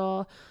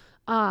substantial.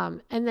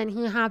 And then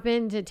he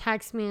happened to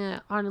text me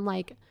on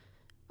like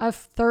a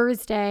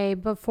Thursday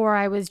before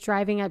I was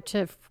driving up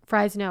to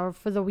Fresno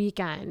for the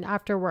weekend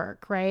after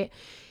work, right?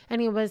 And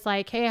he was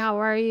like, hey, how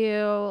are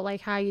you? Like,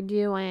 how you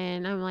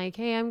doing? I'm like,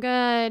 hey, I'm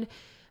good.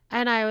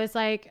 And I was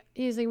like,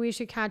 he's like, we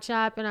should catch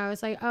up. And I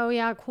was like, oh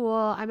yeah, cool.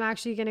 I'm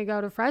actually going to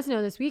go to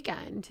Fresno this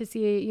weekend to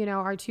see,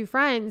 our two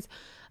friends.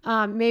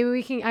 Maybe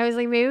we can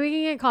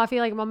get coffee.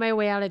 Like, I'm on my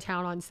way out of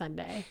town on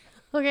Sunday.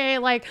 Okay.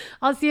 Like,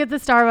 I'll see you at the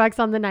Starbucks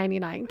on the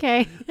 99.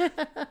 Okay.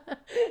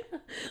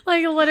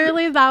 Like,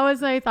 literally that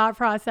was my thought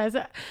process.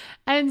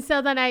 And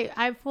so then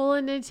I pull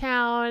into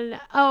town.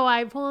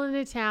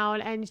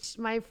 And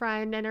my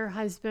friend and her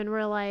husband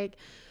were like,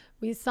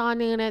 we saw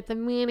Nate at the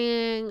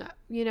meeting,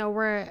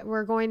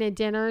 we're going to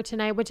dinner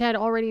tonight, which I had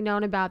already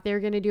known about. They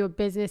were going to do a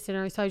business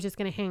dinner. So I was just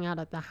going to hang out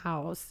at the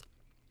house.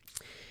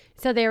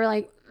 So they were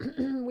like,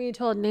 we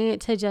told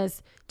Nate to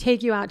just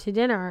take you out to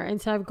dinner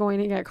instead of going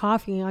to get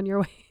coffee on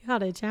your way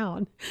out of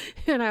town.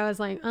 And I was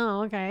like,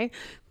 oh, okay,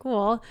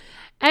 cool.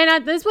 And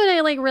at this point, I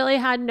like really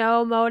had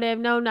no motive,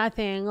 no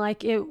nothing.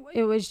 Like it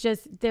was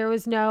just, there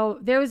was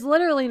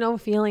literally no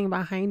feeling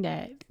behind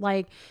it.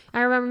 Like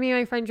I remember me and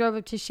my friend drove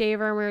up to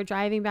Shaver and we were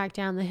driving back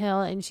down the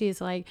hill and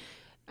she's like,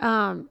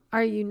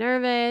 are you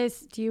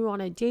nervous? Do you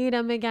want to date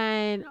him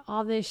again?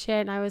 All this shit.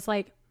 And I was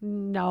like,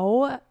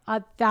 no,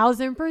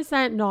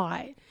 1,000%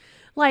 not.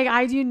 Like,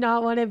 I do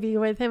not want to be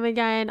with him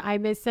again. I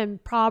miss him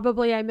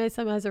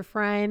as a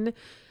friend.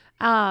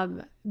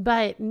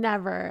 But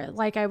never,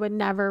 like, I would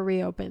never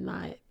reopen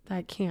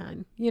that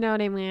can, you know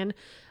what I mean?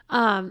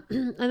 And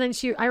then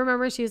I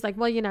remember she was like,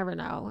 well, you never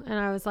know. And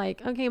I was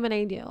like, okay, but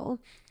I do.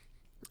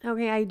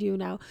 Okay, I do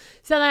know.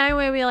 So then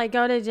anyway, we like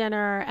go to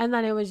dinner and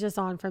then it was just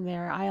on from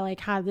there. I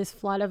like had this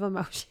flood of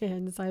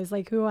emotions. I was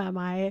like, who am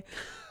I?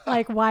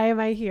 Like, why am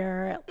I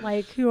here?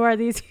 Like, who are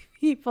these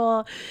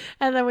people?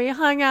 And then we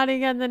hung out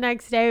again the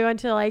next day. We went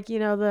to like,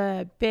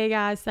 the big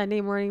ass Sunday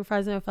morning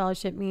Fresno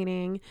Fellowship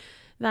meeting.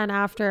 Then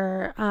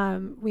after,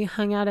 we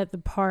hung out at the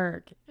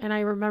park. And I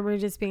remember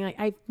just being like,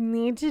 I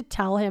need to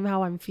tell him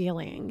how I'm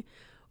feeling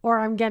or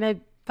I'm going to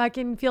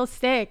fucking feel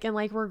sick and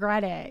like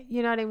regret it.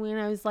 You know what I mean?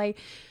 I was like,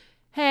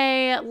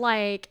 hey,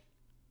 like,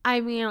 I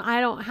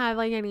don't have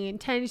like any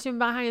intention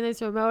behind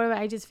this or motive.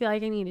 I just feel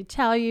like I need to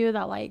tell you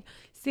that like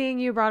seeing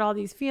you brought all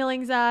these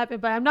feelings up.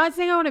 But I'm not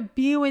saying I want to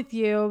be with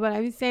you, but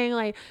I'm saying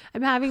like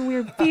I'm having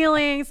weird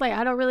feelings. Like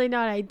I don't really know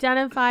how to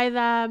identify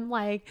them.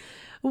 Like,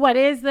 what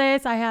is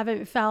this? I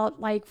haven't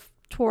felt like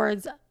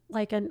towards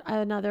like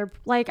another,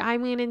 like,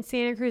 in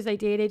Santa Cruz, I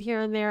dated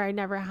here and there. I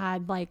never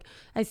had like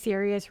a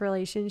serious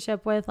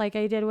relationship with like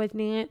I did with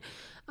Nate.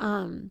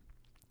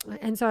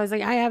 And so I was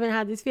like, I haven't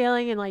had this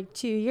feeling in like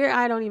 2 years.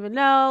 I don't even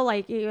know.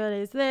 Like, what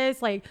is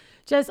this? Like,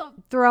 just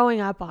throwing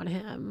up on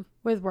him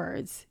with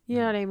words. You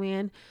know what I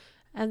mean?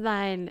 And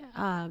then,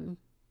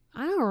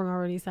 I don't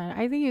remember what he said.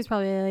 I think he was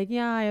probably like,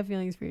 yeah, I have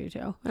feelings for you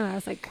too. And I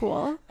was like,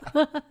 cool.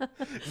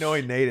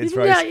 Knowing Nate, it's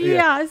probably,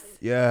 yes.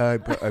 Yeah,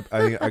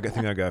 I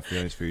think I got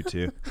feelings for you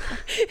too.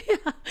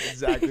 Yeah.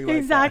 Exactly like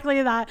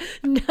exactly that.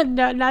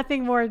 No,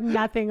 nothing more,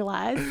 nothing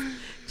less.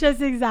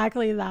 Just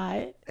exactly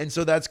that. And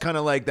so that's kind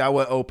of like that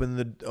what opened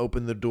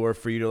the door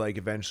for you to like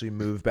eventually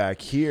move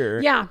back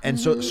here. Yeah. And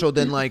so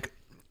then like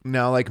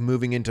now like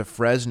moving into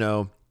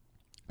Fresno,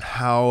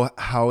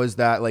 how is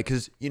that like,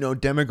 because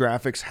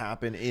demographics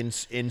happen in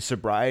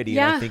sobriety,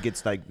 and I think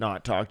it's like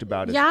not talked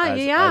about as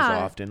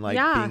often, like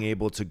being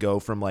able to go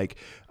from like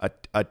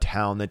a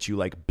town that you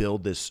like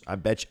build this, I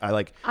built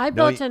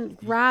a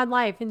rad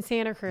life in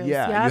Santa Cruz. You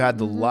had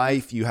the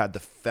life, you had the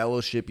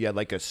fellowship, you had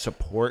like a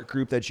support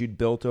group that you'd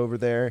built over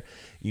there,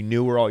 you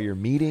knew where all your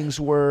meetings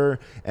were,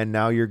 and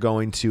now you're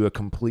going to a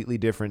completely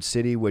different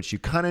city, which you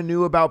kind of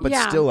knew about, but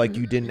still like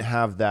you didn't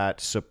have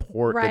that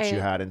support that you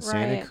had in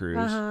Santa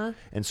Cruz.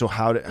 And so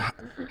how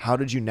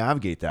did you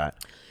navigate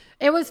that?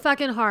 It was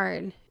fucking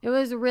hard. It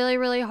was really,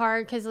 really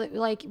hard because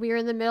like we were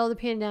in the middle of the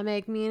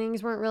pandemic.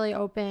 Meetings weren't really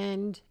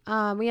opened.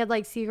 We had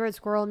like secret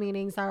squirrel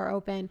meetings that were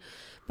open.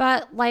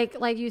 But like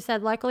you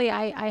said, luckily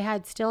I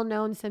had still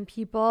known some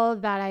people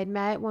that I'd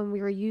met when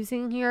we were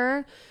using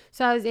here.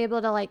 So I was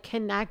able to like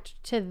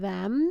connect to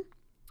them.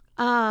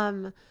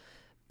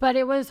 But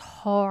it was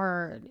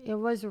hard. It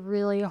was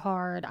really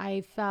hard.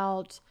 I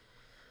felt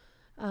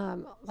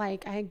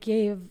like I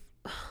gave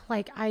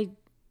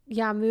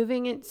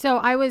moving it. So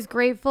I was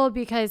grateful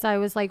because I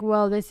was like,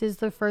 well, this is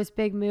the first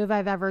big move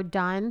I've ever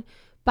done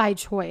by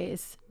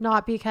choice,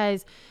 not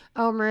because,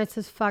 oh,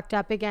 Marissa's fucked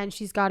up again,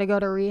 she's got to go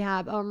to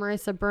rehab. Oh,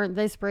 Marissa burnt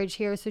this bridge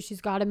here, so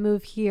she's got to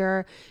move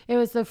here. It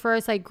was the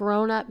first like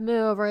grown up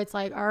move where it's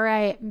like, all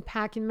right, I'm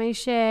packing my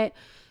shit,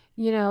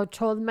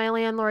 told my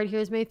landlord,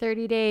 here's my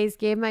 30 days,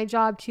 gave my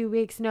job 2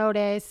 weeks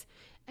notice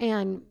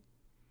and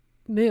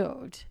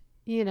moved,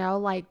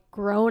 like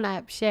grown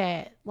up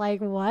shit. Like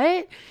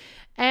what?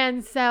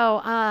 And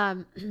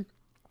so,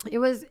 it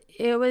was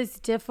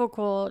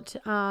difficult,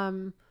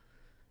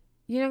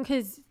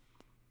 because,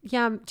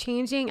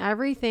 changing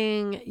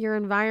everything, your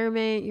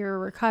environment, your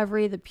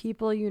recovery, the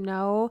people,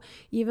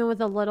 even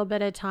with a little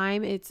bit of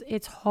time,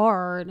 it's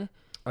hard.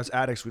 As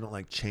addicts, we don't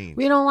like change.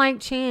 We don't like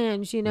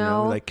change, we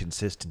like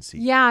consistency.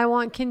 Yeah, I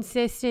want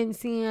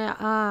consistency.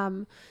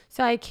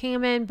 So I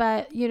came in,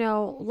 but,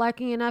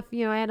 lucky enough,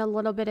 I had a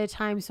little bit of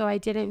time, so I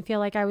didn't feel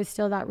like I was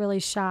still that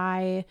really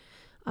shy.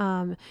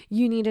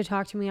 You need to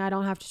talk to me. I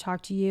don't have to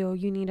talk to you.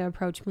 You need to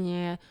approach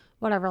me,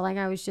 whatever. Like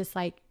I was just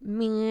like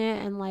me,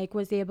 and like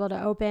was able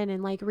to open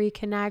and like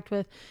reconnect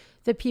with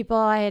the people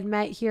I had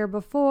met here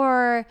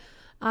before,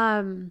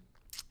 and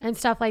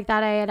stuff like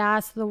that. I had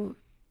asked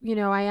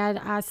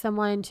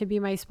someone to be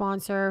my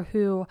sponsor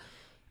who,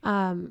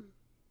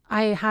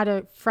 I had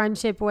a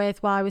friendship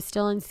with while I was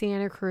still in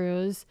Santa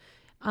Cruz.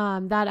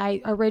 That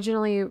I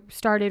originally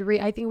started,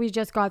 I think we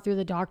just got through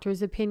the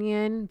doctor's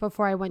opinion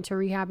before I went to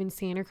rehab in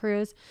Santa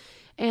Cruz.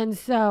 And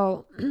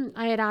so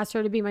I had asked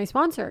her to be my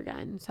sponsor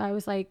again. So I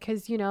was like,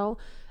 cause I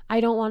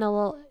don't want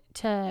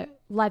to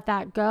let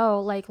that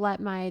go, like let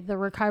the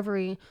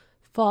recovery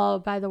fall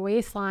by the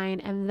waistline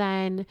and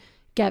then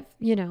get,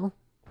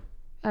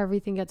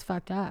 everything gets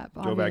fucked up.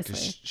 Obviously. Go back to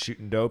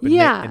shooting dope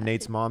in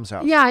Nate's mom's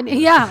house. Yeah.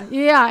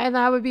 And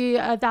that would be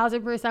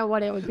 1,000%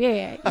 what it would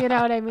be. You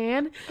know what I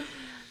mean?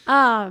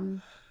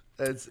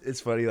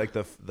 It's funny, like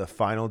the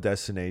final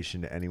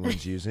destination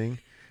anyone's using,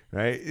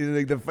 right?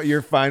 Like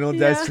your final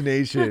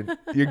destination,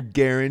 your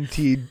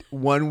guaranteed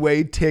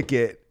one-way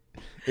ticket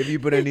if you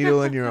put a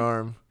needle in your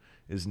arm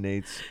is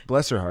Nate's.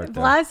 Bless her heart.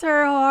 Bless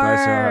her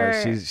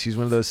heart. She's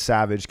one of those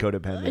savage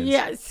codependents.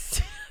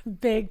 Yes,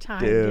 big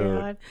time,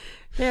 dude.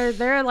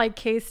 There are like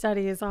case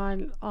studies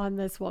on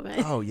this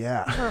woman. Oh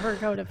yeah, for her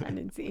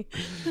codependency.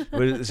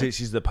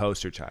 She's the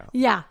poster child.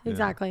 Yeah,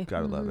 exactly.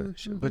 Gotta love it.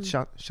 But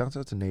shouts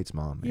out to Nate's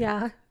mom. Man.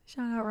 Yeah,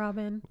 shout out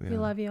Robin. Yeah. We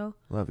love you.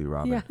 Love you,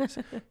 Robin. Yeah.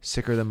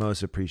 Sicker than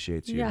most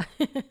appreciates you. Yeah,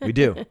 we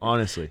do.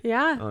 Honestly.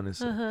 Yeah,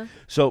 honestly.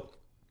 So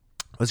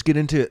let's get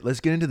into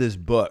this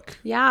book.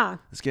 Yeah,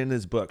 let's get into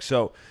this book.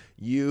 So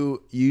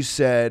you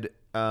said.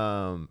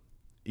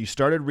 You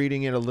started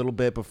reading it a little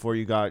bit before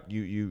you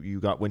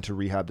went to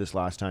rehab this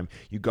last time.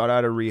 You got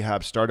out of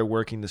rehab, started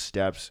working the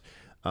steps,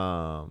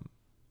 and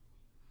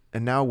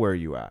now where are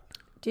you at?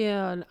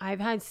 Dude, I've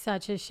had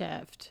such a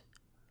shift.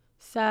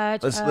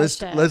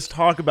 Let's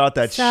talk about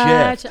that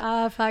shift. Such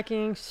a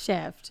fucking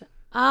shift.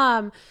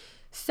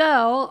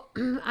 So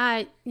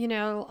I,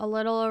 a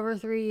little over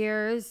 3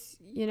 years,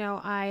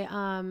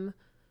 I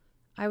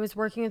was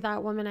working with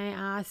that woman I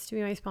asked to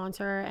be my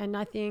sponsor, and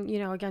nothing,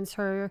 against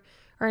her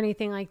or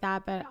anything like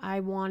that, but I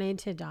wanted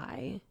to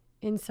die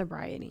in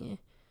sobriety.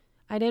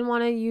 I didn't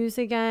want to use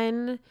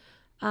again.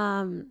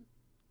 I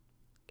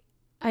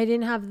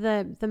didn't have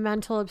the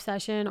mental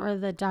obsession or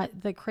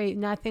the crave,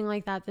 nothing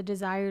like that, the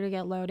desire to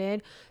get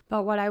loaded.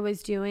 But what I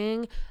was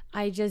doing,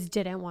 I just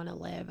didn't want to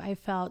live. I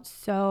felt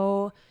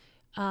so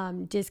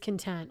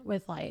discontent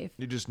with life.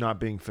 You're just not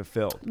being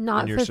fulfilled.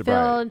 Not in your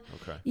fulfilled.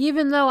 Sobriety. Okay.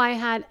 Even though I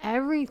had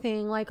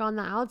everything like on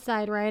the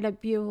outside, right? A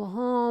beautiful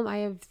home. I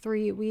have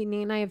Nate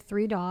and I have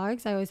 3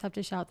 dogs. I always have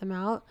to shout them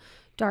out.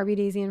 Darby,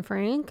 Daisy, and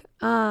Frank.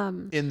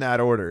 In that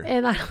order.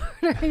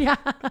 Yeah.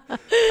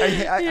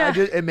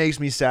 It makes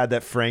me sad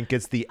that Frank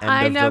gets the end of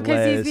the list. I know,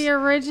 because he's the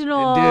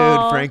original.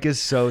 Dude, Frank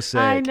is so sick.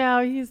 I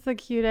know, he's the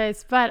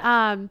cutest. But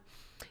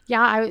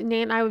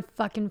Nate and I would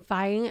fucking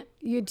fight.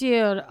 You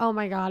dude, oh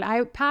my God.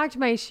 I packed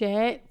my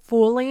shit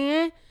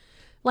fully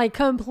like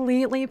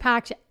completely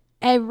packed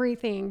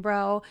everything,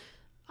 bro.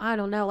 I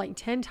don't know, like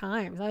 10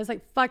 times. I was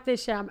like, fuck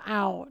this shit. I'm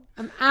out.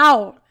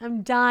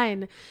 I'm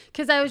done.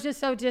 Cause I was just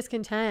so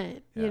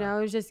discontent. You know,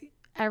 it was just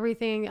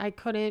everything. I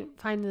couldn't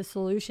find the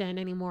solution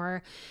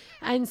anymore.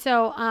 And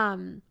so,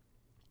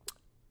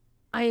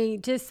 I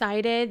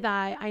decided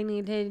that I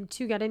needed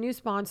to get a new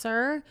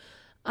sponsor,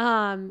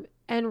 and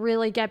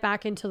really get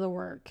back into the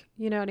work.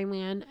 You know what I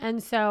mean?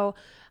 And so,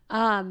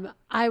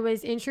 I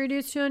was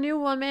introduced to a new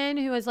woman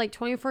who was like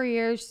 24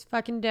 years,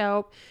 fucking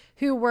dope,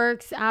 who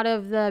works out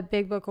of the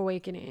Big Book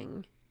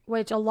Awakening,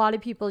 which a lot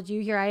of people do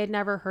here. I had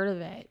never heard of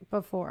it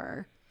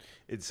before.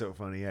 It's so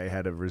funny. I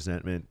had a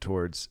resentment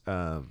towards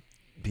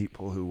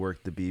people who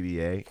work the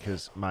BBA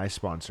because my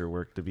sponsor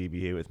worked the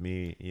BBA with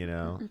me, you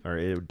know, or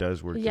it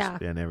does work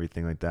and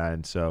everything like that.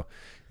 And so,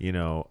 you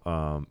know,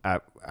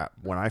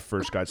 when I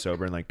first got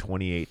sober in like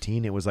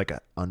 2018, it was like an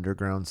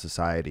underground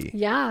society.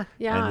 Yeah.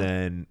 Yeah. And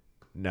then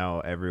now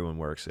everyone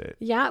works it.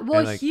 Yeah.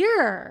 Well, like,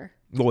 here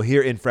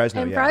in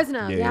Fresno.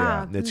 Fresno.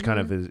 Yeah. It's kind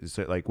of it's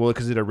like, well,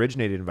 because it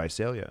originated in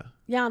Visalia.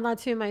 Yeah. And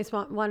that's who my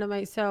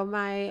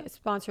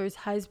sponsor's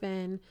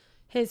husband,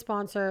 his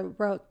sponsor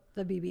wrote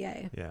the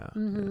BBA. Yeah.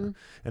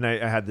 And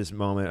I had this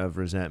moment of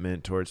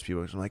resentment towards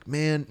people. I'm like,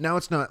 man, now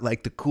it's not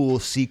like the cool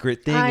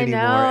secret thing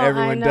anymore.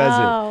 Everyone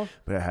does it.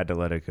 But I had to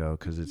let it go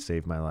because it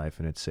saved my life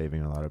and it's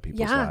saving a lot of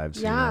people's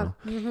lives. Yeah.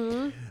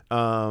 You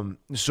know?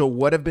 So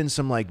what have been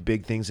some like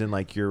big things in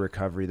like your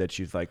recovery that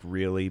you've like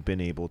really been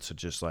able to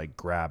just like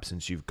grab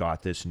since you've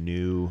got this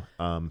new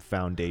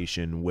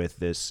foundation with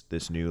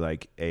this new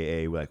like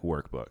AA like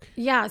workbook?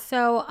 Yeah.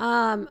 So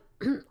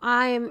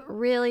I'm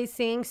really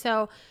seeing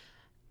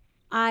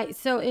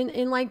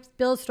in like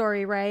Bill's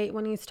story, right,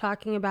 when he's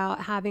talking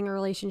about having a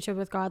relationship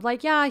with God,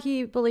 like, yeah,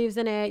 he believes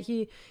in it.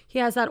 He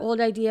has that old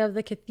idea of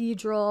the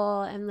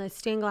cathedral and the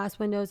stained glass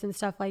windows and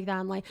stuff like that.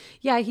 I'm like,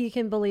 yeah, he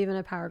can believe in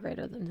a power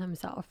greater than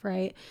himself,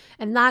 right?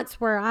 And that's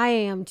where I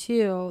am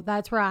too.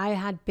 That's where I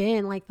had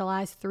been like the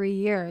last 3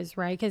 years,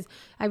 right? Because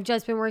I've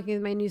just been working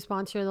with my new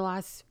sponsor the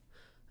last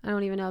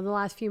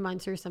few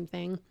months or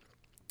something.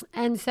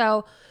 And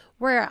so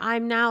where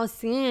I'm now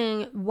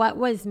seeing what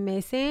was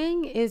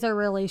missing is a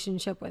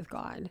relationship with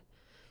God.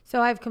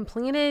 So I've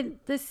completed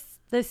this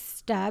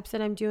steps,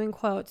 and I'm doing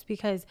quotes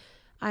because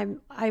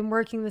I'm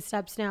working the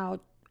steps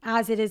now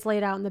as it is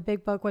laid out in the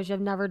Big Book, which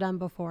I've never done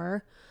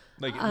before.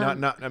 Like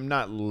I'm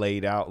not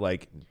laid out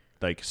like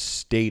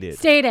stated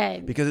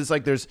because it's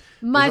like there's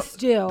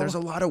a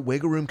lot of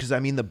wiggle room because I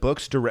mean the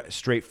book's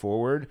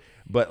straightforward,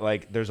 but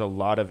like there's a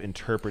lot of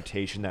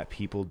interpretation that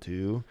people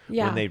do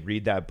when they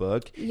read that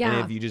book.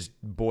 And if you just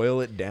boil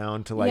it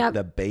down to like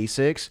the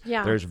basics,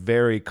 there's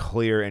very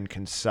clear and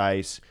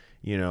concise,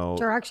 you know,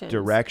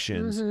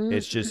 directions.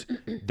 It's just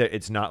that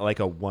it's not like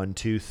a 1,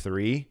 2,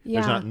 3.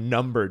 It's not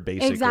numbered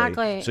basically.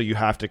 Exactly. So you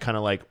have to kind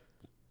of like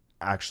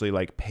actually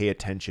like pay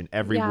attention.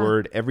 Every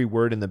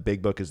word in the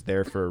Big Book is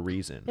there for a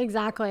reason.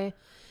 Exactly.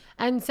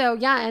 And so,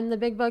 and the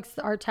Big Book's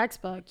our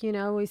textbook, you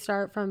know, we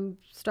start from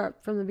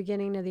the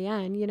beginning to the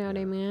end, you know what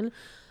I mean?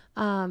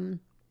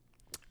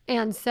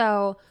 And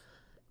so,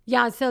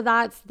 so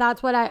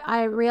that's what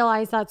I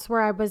realized that's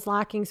where I was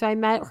lacking. So I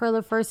met her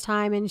the first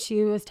time and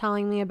she was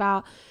telling me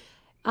about,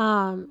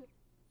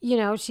 you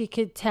know, she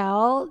could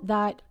tell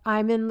that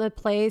I'm in the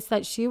place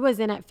that she was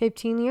in at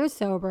 15 years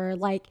sober,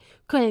 like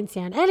couldn't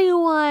stand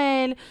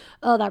anyone.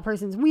 Oh, that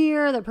person's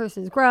weird. That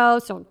person's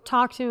gross. Don't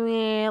talk to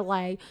me.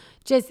 Like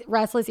just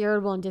restless,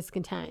 irritable, and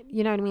discontent.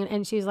 You know what I mean?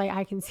 And she's like,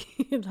 I can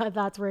see that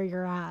that's where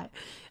you're at.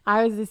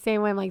 I was the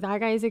same way. I'm like, that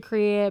guy's a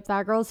creep.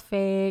 That girl's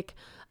fake.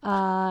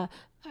 My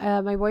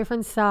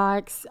boyfriend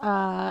sucks.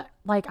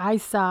 Like I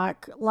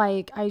suck.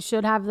 Like I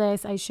should have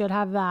this. I should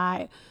have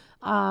that.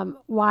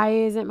 Why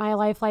isn't my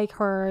life like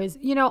hers?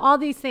 You know, all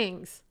these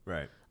things.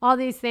 Right. All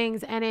these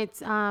things. And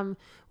it's,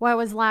 what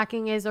was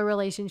lacking is a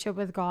relationship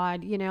with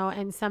God, you know,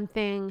 and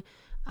something,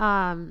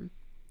 and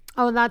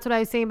that's what I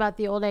was saying about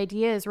the old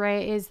ideas,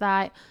 right? Is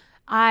that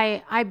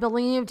I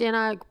believed in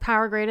a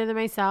power greater than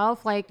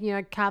myself. Like, you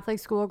know, Catholic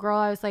schoolgirl,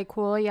 I was like,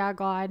 cool. Yeah,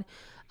 God.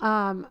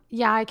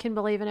 I can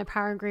believe in a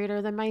power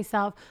greater than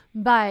myself,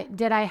 but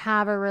did I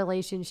have a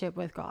relationship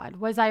with God?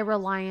 Was I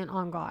reliant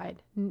on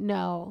God?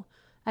 No.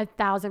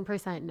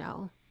 1,000%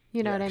 no.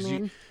 You know what I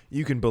mean?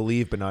 You can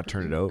believe but not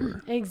turn it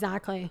over.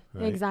 Exactly.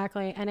 Right?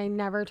 Exactly. And I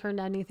never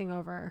turned anything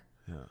over.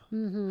 Yeah.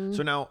 Mm-hmm.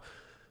 So now,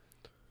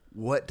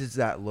 what does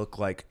that look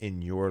like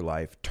in your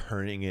life,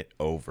 turning it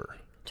over?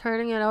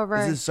 Turning it over.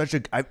 This is such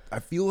a... I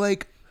feel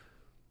like...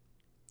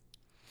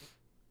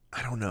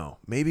 I don't know.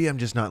 Maybe I'm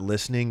just not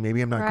listening.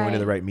 Maybe I'm not going to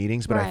the right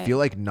meetings. But I feel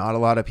like not a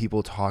lot of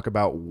people talk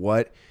about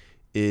what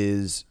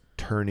is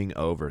turning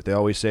over. They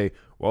always say,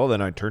 well,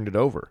 then I turned it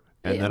over.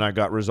 And then I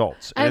got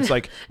results. And it's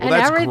like, well,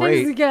 that's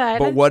great. Good.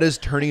 But what does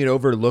turning it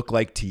over look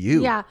like to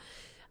you? Yeah.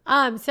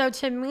 So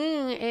to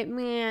me, it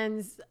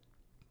means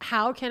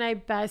how can I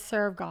best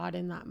serve God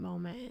in that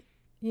moment?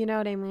 You know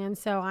what I mean?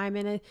 So I'm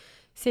in a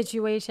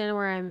situation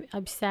where I'm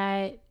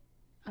upset.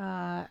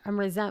 I'm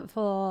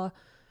resentful.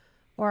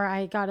 or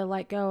I got to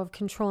let go of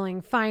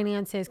controlling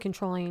finances,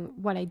 controlling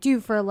what I do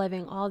for a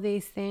living, all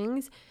these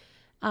things.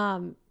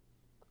 And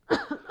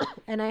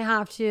I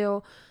have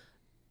to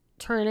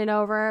turn it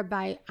over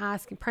by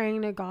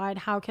praying to God,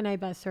 how can I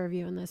best serve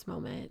you in this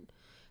moment?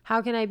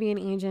 How can I be an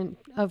agent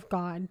of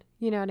God?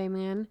 You know what I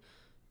mean?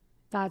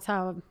 That's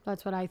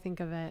what I think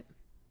of it.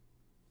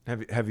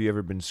 Have you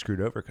ever been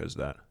screwed over because of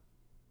that?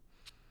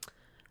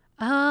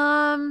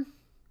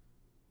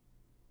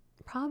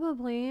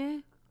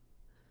 Probably.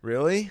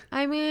 Really?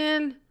 I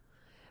mean,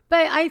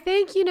 but I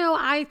think,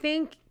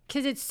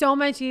 because it's so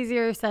much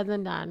easier said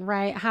than done,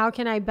 right? How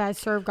can I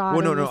best serve God?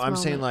 Well, no, in this I'm moment?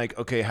 saying like,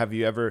 okay, have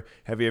you ever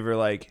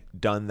like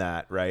done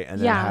that, right? And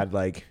then Yeah. had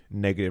like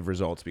negative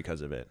results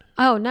because of it,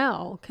 Oh,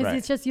 no, because Right.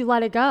 it's just you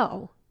let it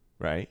go.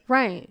 right?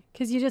 Right.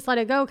 Because you just let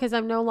it go because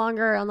I'm no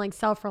longer on like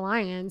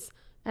self-reliance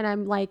and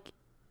I'm like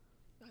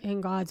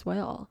in God's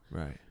will.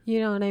 Right. You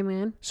know what I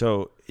mean?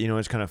 So,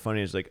 it's kind of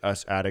funny is like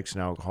us addicts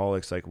and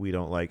alcoholics, like we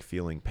don't like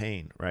feeling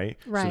pain, right?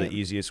 So Right. the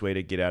easiest way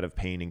to get out of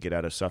pain and get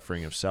out of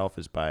suffering of self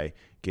is by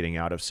getting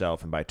out of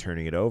self and by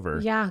turning it over.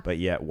 Yeah. But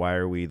yet, why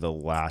are we the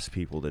last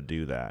people to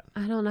do that?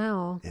 I don't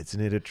know.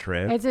 Isn't it a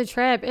trip? It's a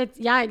trip.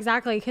 Yeah,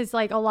 exactly. Because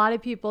like a lot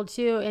of people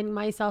too, and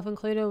myself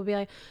included, will be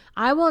like,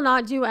 I will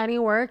not do any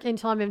work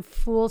until I'm in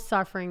full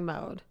suffering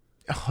mode.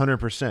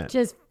 100%.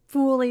 Just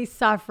fully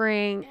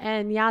suffering.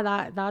 And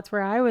yeah, that's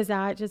where I was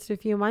at just a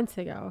few months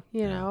ago,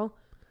 you know?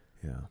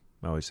 Yeah.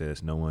 I always say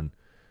this. No one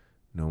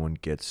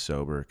gets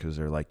sober because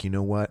they're like, you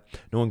know what?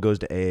 No one goes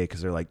to AA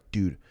because they're like,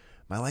 dude,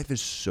 my life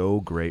is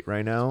so great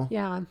right now.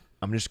 Yeah.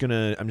 I'm just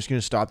gonna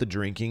stop the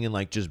drinking and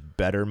like just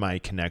better my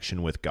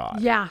connection with God.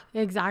 Yeah,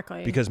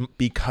 exactly.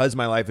 Because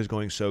my life is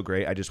going so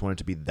great, I just want it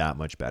to be that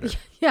much better.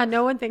 Yeah,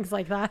 no one thinks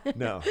like that.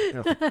 No.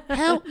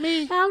 Help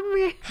me. Help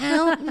me.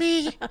 Help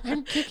me.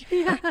 I'm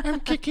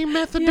kicking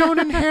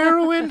methadone and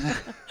heroin.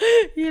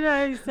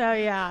 So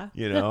yeah.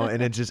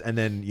 And it just, and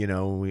then,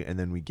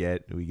 we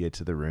get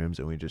to the rooms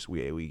and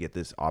we get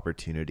this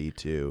opportunity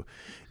to,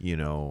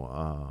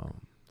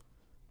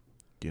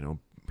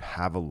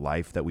 have a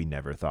life that we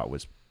never thought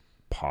was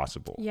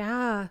possible.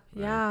 Yeah. Right?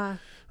 Yeah.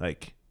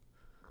 Like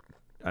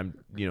I'm,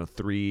 used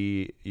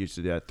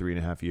to that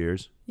 3.5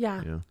 years.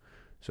 Yeah.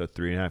 So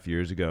 3.5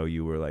 years ago,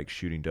 you were like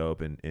shooting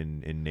dope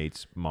in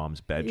Nate's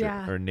mom's bedroom,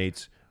 Yeah. or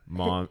Nate's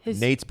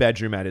Nate's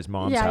bedroom at his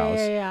mom's house.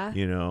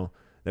 Yeah.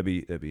 That'd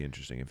be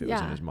interesting if it was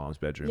in Yeah. his mom's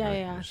bedroom. Yeah,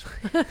 right?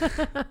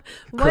 yeah.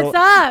 What's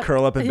up?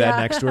 Curl up in bed Yeah.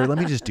 next to her. Let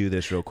me just do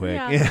this real quick.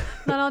 Yeah.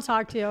 Then I'll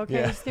talk to you. Okay.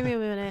 Yeah. Just give me a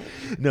minute.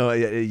 No,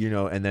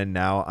 and then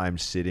now I'm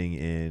sitting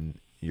in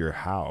your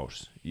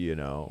house,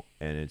 and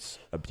it's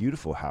a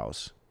beautiful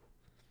house.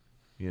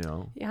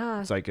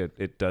 Yeah. It's like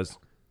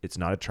it's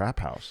not a trap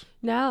house.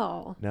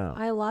 No.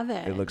 I love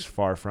it. It looks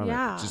far from it.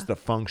 Yeah. It's just the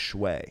feng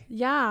shui.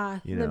 Yeah.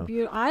 You know?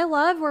 I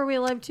love where we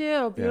live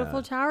too. Beautiful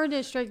Yeah. Tower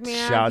District,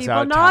 man. Shouts People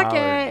out knock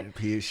Tower.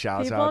 it.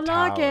 Shouts People out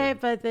knock Tower. it,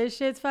 but this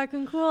shit's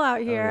fucking cool out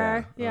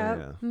here. Oh, Yeah.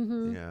 yeah.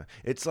 Mm-hmm. Yeah.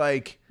 It's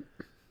like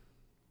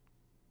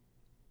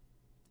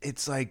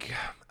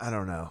I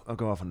don't know. I'll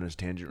go off on this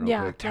tangent real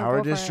Yeah, quick. no, Tower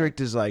go for District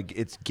is like,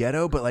 it's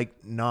ghetto, but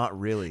like not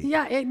really.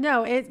 Yeah.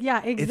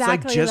 Exactly. It's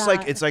like just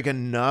like that. it's like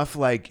enough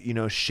like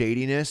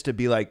shadiness to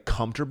be like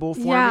comfortable for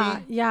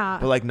me. Yeah.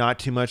 But like not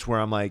too much where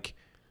I'm like,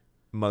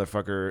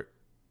 motherfucker,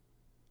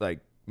 like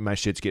my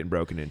shit's getting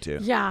broken into.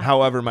 Yeah.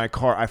 However, my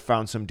car, I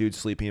found some dude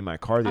sleeping in my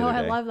car the other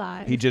day. I love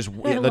that. He just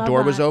I the love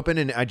door was that. open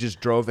and I just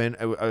drove in.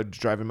 I was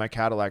driving my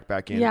Cadillac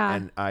back in, Yeah.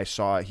 and I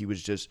saw he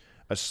was just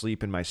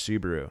asleep in my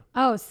Subaru.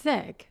 Oh,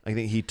 sick. I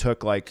think he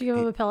took like Did you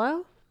give him a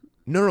pillow?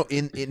 no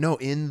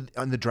in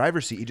on the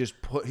driver's seat. He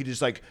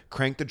just like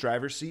cranked the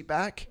driver's seat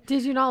back.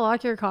 Did you not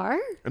lock your car?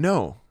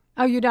 No.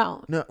 Oh, you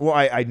don't? No, well,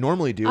 I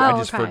normally do. I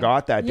just okay.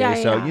 forgot that day,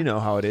 Yeah, so yeah. you know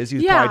how it is. He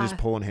was Yeah. probably just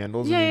pulling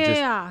handles, Yeah, and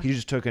yeah. he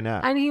just took a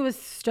nap. And he was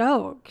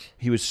stoked.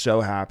 He was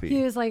so happy.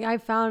 He was like, I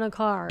found a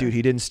car. Dude,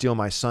 he didn't steal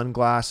my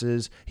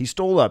sunglasses. He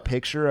stole a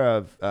picture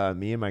of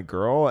me and my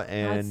girl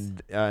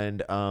and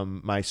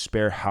my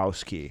spare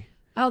house key.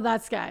 Oh,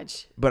 that's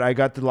sketch. But I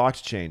got the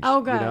locks changed.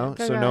 Oh, good.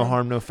 Good, so good. no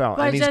harm, no foul.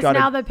 But and he's just got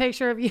now a the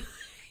picture of you.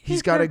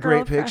 he's got your a great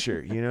girlfriend.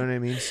 picture. You know what I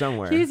mean?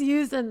 Somewhere. He's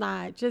using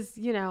that. Just,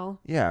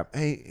 yeah.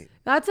 Hey,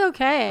 that's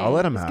okay. I'll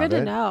let him it's have good it.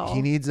 to know.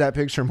 He needs that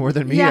picture more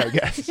than me, Yeah. I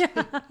guess.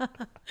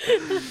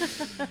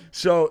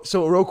 So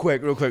real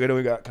quick. I know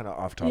we got kind of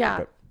off topic, Yeah.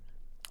 but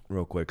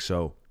real quick.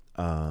 So,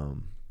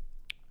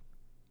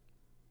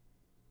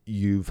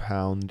 you've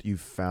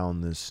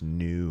found this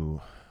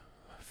new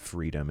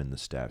freedom in the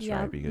steps, Yep.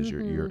 right? Because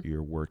Mhm.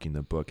 you're working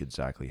the book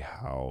exactly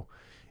how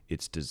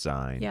it's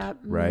designed, Yep.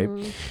 right?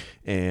 Mhm.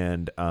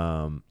 And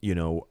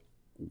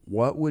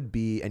what would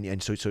be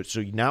and so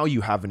now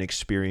you have an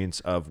experience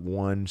of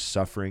one,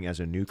 suffering as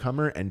a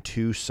newcomer, and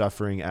two,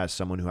 suffering as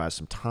someone who has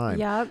some time.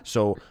 Yep.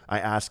 So I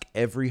ask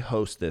every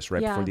host this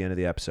right Yeah. before the end of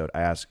the episode. I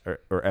ask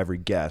or every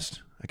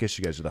guest. I guess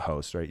you guys are the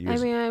host, right? You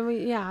guys, I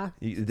mean, yeah.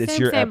 it's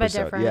Same, your same, but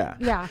episode. different. Yeah.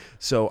 Yeah.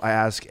 So I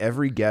ask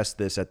every guest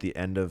this at the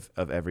end of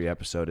every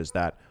episode, is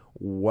that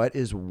what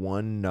is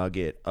one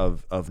nugget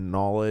of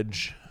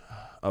knowledge,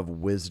 of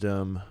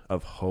wisdom,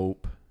 of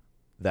hope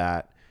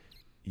that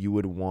you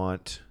would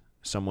want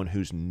someone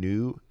who's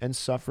new and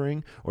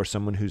suffering, or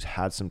someone who's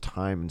had some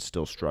time and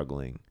still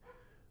struggling?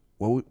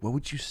 What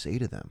would you say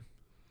to them?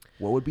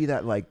 What would be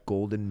that like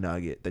golden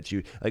nugget that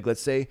you like?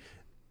 Let's say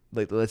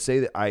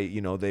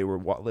that they were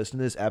listening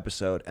to this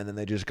episode and then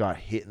they just got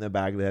hit in the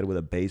back of the head with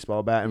a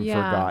baseball bat and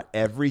forgot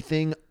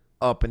everything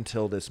up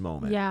until this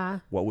moment. Yeah.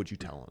 What would you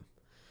tell them?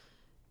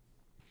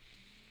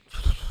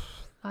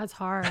 That's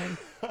hard.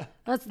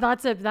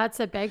 That's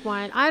a big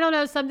one. I don't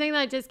know. Something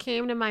that just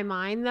came to my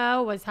mind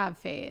though was have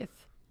faith.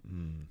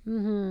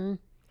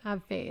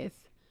 Have faith.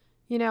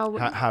 You know,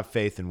 have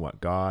faith in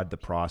what? God, the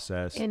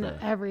process, in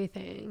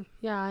everything.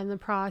 Yeah, in the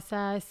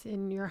process,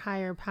 in your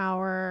higher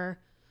power.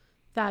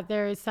 That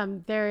there is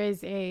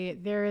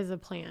a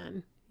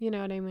plan. You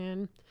know what I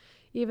mean?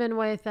 Even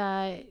with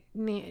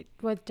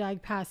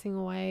Doug passing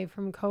away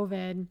from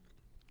COVID.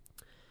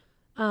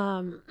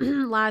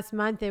 Last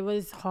month it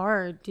was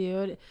hard,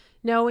 dude,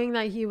 knowing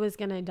that he was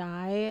gonna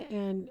die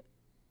and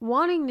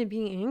wanting to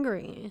be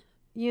angry,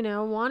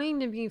 wanting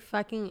to be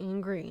fucking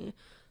angry.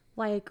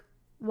 Like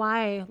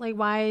why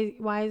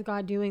is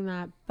God doing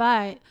that?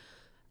 But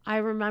I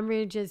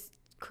remember just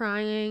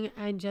crying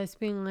and just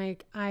being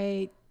like,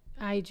 I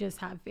just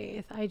have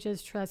faith. I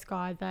just trust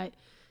God that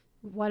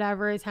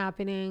whatever is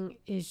happening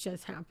is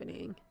just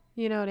happening.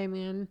 You know what I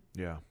mean?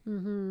 Yeah.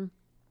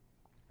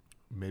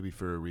 Maybe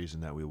for a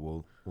reason that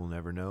we'll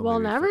never know. We'll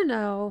never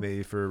know.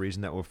 Maybe for a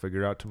reason that we'll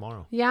figure out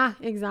tomorrow. Yeah,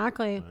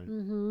 exactly.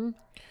 Right.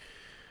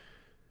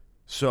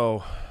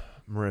 So,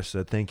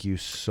 Marissa, thank you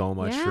so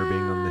much for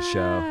being on the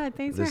show.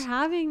 Thanks for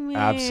having me.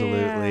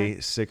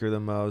 Absolutely. Sicker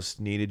Than Most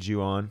needed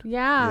you on.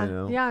 Yeah.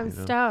 I'm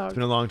stoked. It's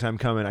been a long time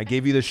coming. I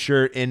gave you the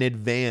shirt in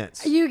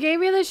advance. You gave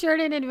me the shirt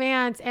in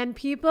advance, and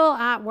people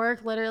at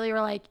work literally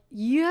were like,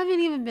 you haven't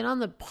even been on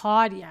the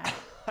pod yet.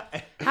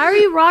 How are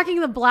you rocking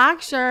the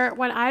black shirt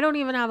when I don't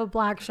even have a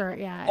black shirt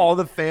yet? All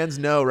the fans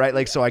know, right?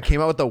 Like, so I came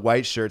out with the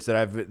white shirts that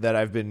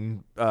I've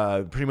been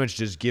pretty much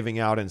just giving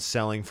out and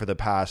selling for the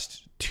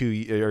past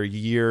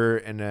year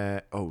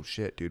and oh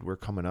shit, dude, we're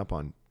coming up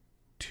on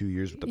 2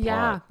 years with the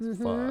pod.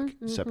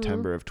 Fuck.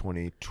 September of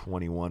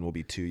 2021 will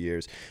be 2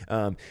 years.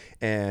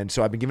 And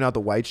so I've been giving out the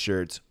white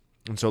shirts.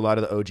 And so a lot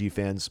of the OG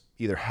fans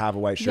either have a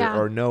white shirt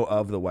or know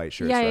of the white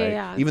shirts, right?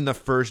 Yeah. Even the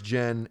first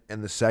gen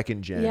and the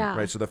second gen,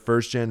 right? So the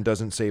first gen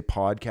doesn't say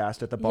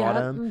podcast at the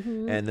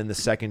bottom, and then the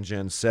second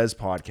gen says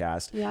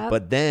podcast.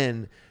 But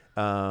then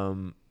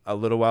a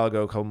little while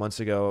ago, a couple months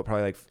ago,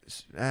 probably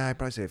I'd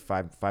probably say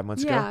five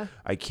months ago,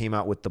 I came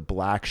out with the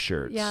black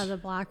shirts. Yeah, the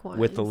black ones.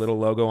 With the little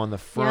logo on the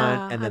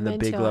front and then the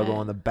big logo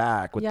on the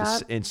back with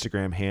this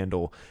Instagram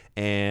handle.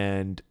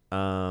 And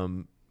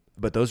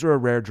but those were a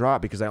rare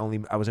drop because I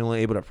was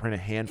only able to print a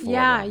handful of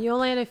them. Yeah, you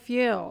only had a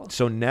few.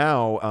 So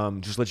now,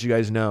 just let you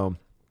guys know,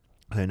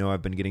 I know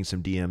I've been getting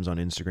some DMs on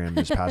Instagram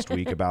this past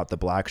week about the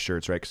black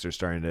shirts, right?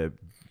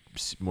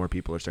 Because more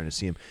people are starting to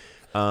see them.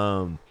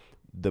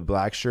 The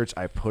black shirts,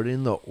 I put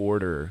in the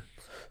order,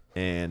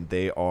 and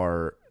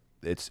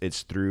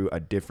it's through a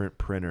different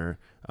printer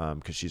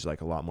because she's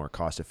like a lot more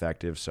cost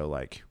effective. So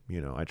I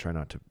try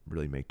not to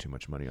really make too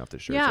much money off the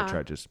shirts. I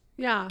try to just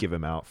give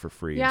them out for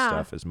free and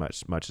stuff as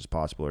much as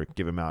possible, or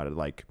give them out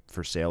at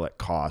for sale at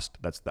cost.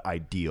 That's the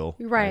ideal,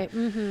 right?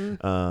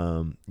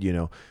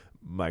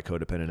 My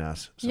codependent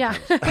ass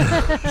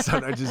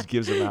sometimes just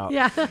gives them out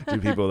to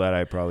people that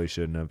I probably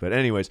shouldn't have. But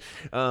anyways,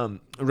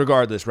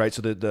 regardless, right?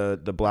 So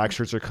the black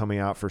shirts are coming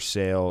out for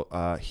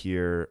sale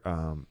here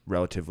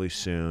relatively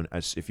soon.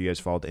 As if you guys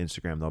follow the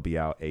Instagram, they'll be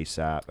out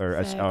ASAP, or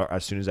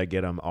as soon as I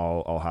get them,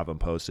 I'll have them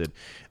posted.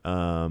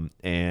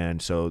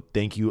 And so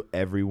thank you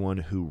everyone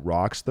who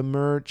rocks the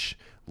merch,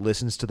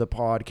 listens to the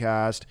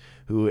podcast,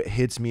 who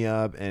hits me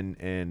up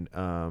and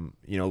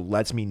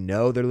lets me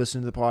know they're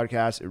listening to the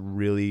podcast. It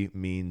really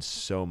means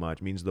so much.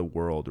 It means the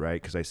world,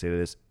 right? Because I say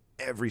this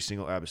every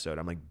single episode.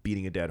 I'm like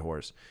beating a dead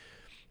horse.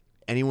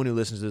 Anyone who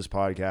listens to this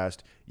podcast,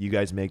 you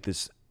guys make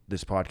this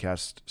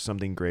podcast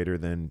something greater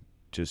than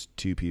just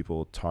two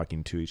people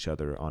talking to each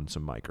other on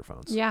some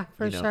microphones. Yeah,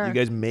 for sure. You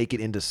guys make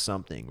it into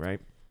something, right?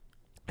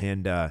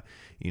 And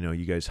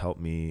you guys help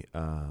me.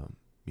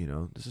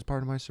 This is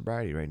part of my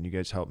sobriety, right? And you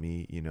guys help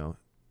me,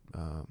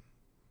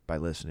 by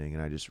listening,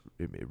 and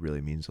it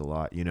really means a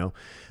lot,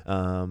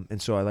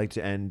 and so I like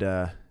to end,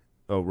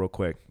 real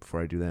quick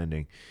before I do the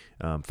ending,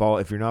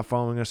 if you're not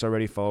following us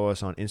already, follow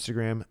us on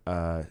Instagram,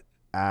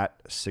 at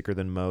Sicker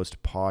Than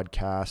Most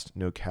podcast,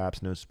 no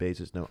caps, no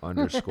spaces, no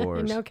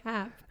underscores,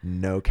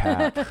 no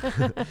cap,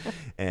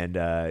 and,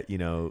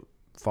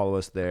 follow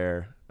us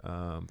there,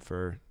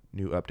 for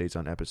new updates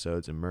on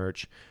episodes and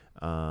merch.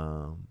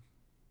 And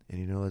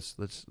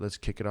let's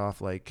kick it off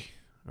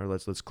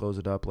let's close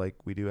it up like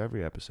we do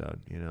every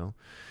episode.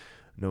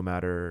 No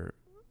matter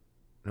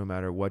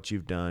what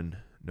you've done,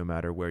 no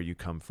matter where you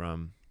come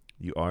from,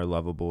 you are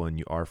lovable and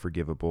you are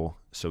forgivable.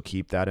 So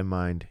keep that in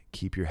mind.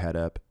 Keep your head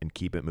up and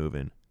keep it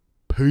moving.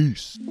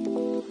 Peace.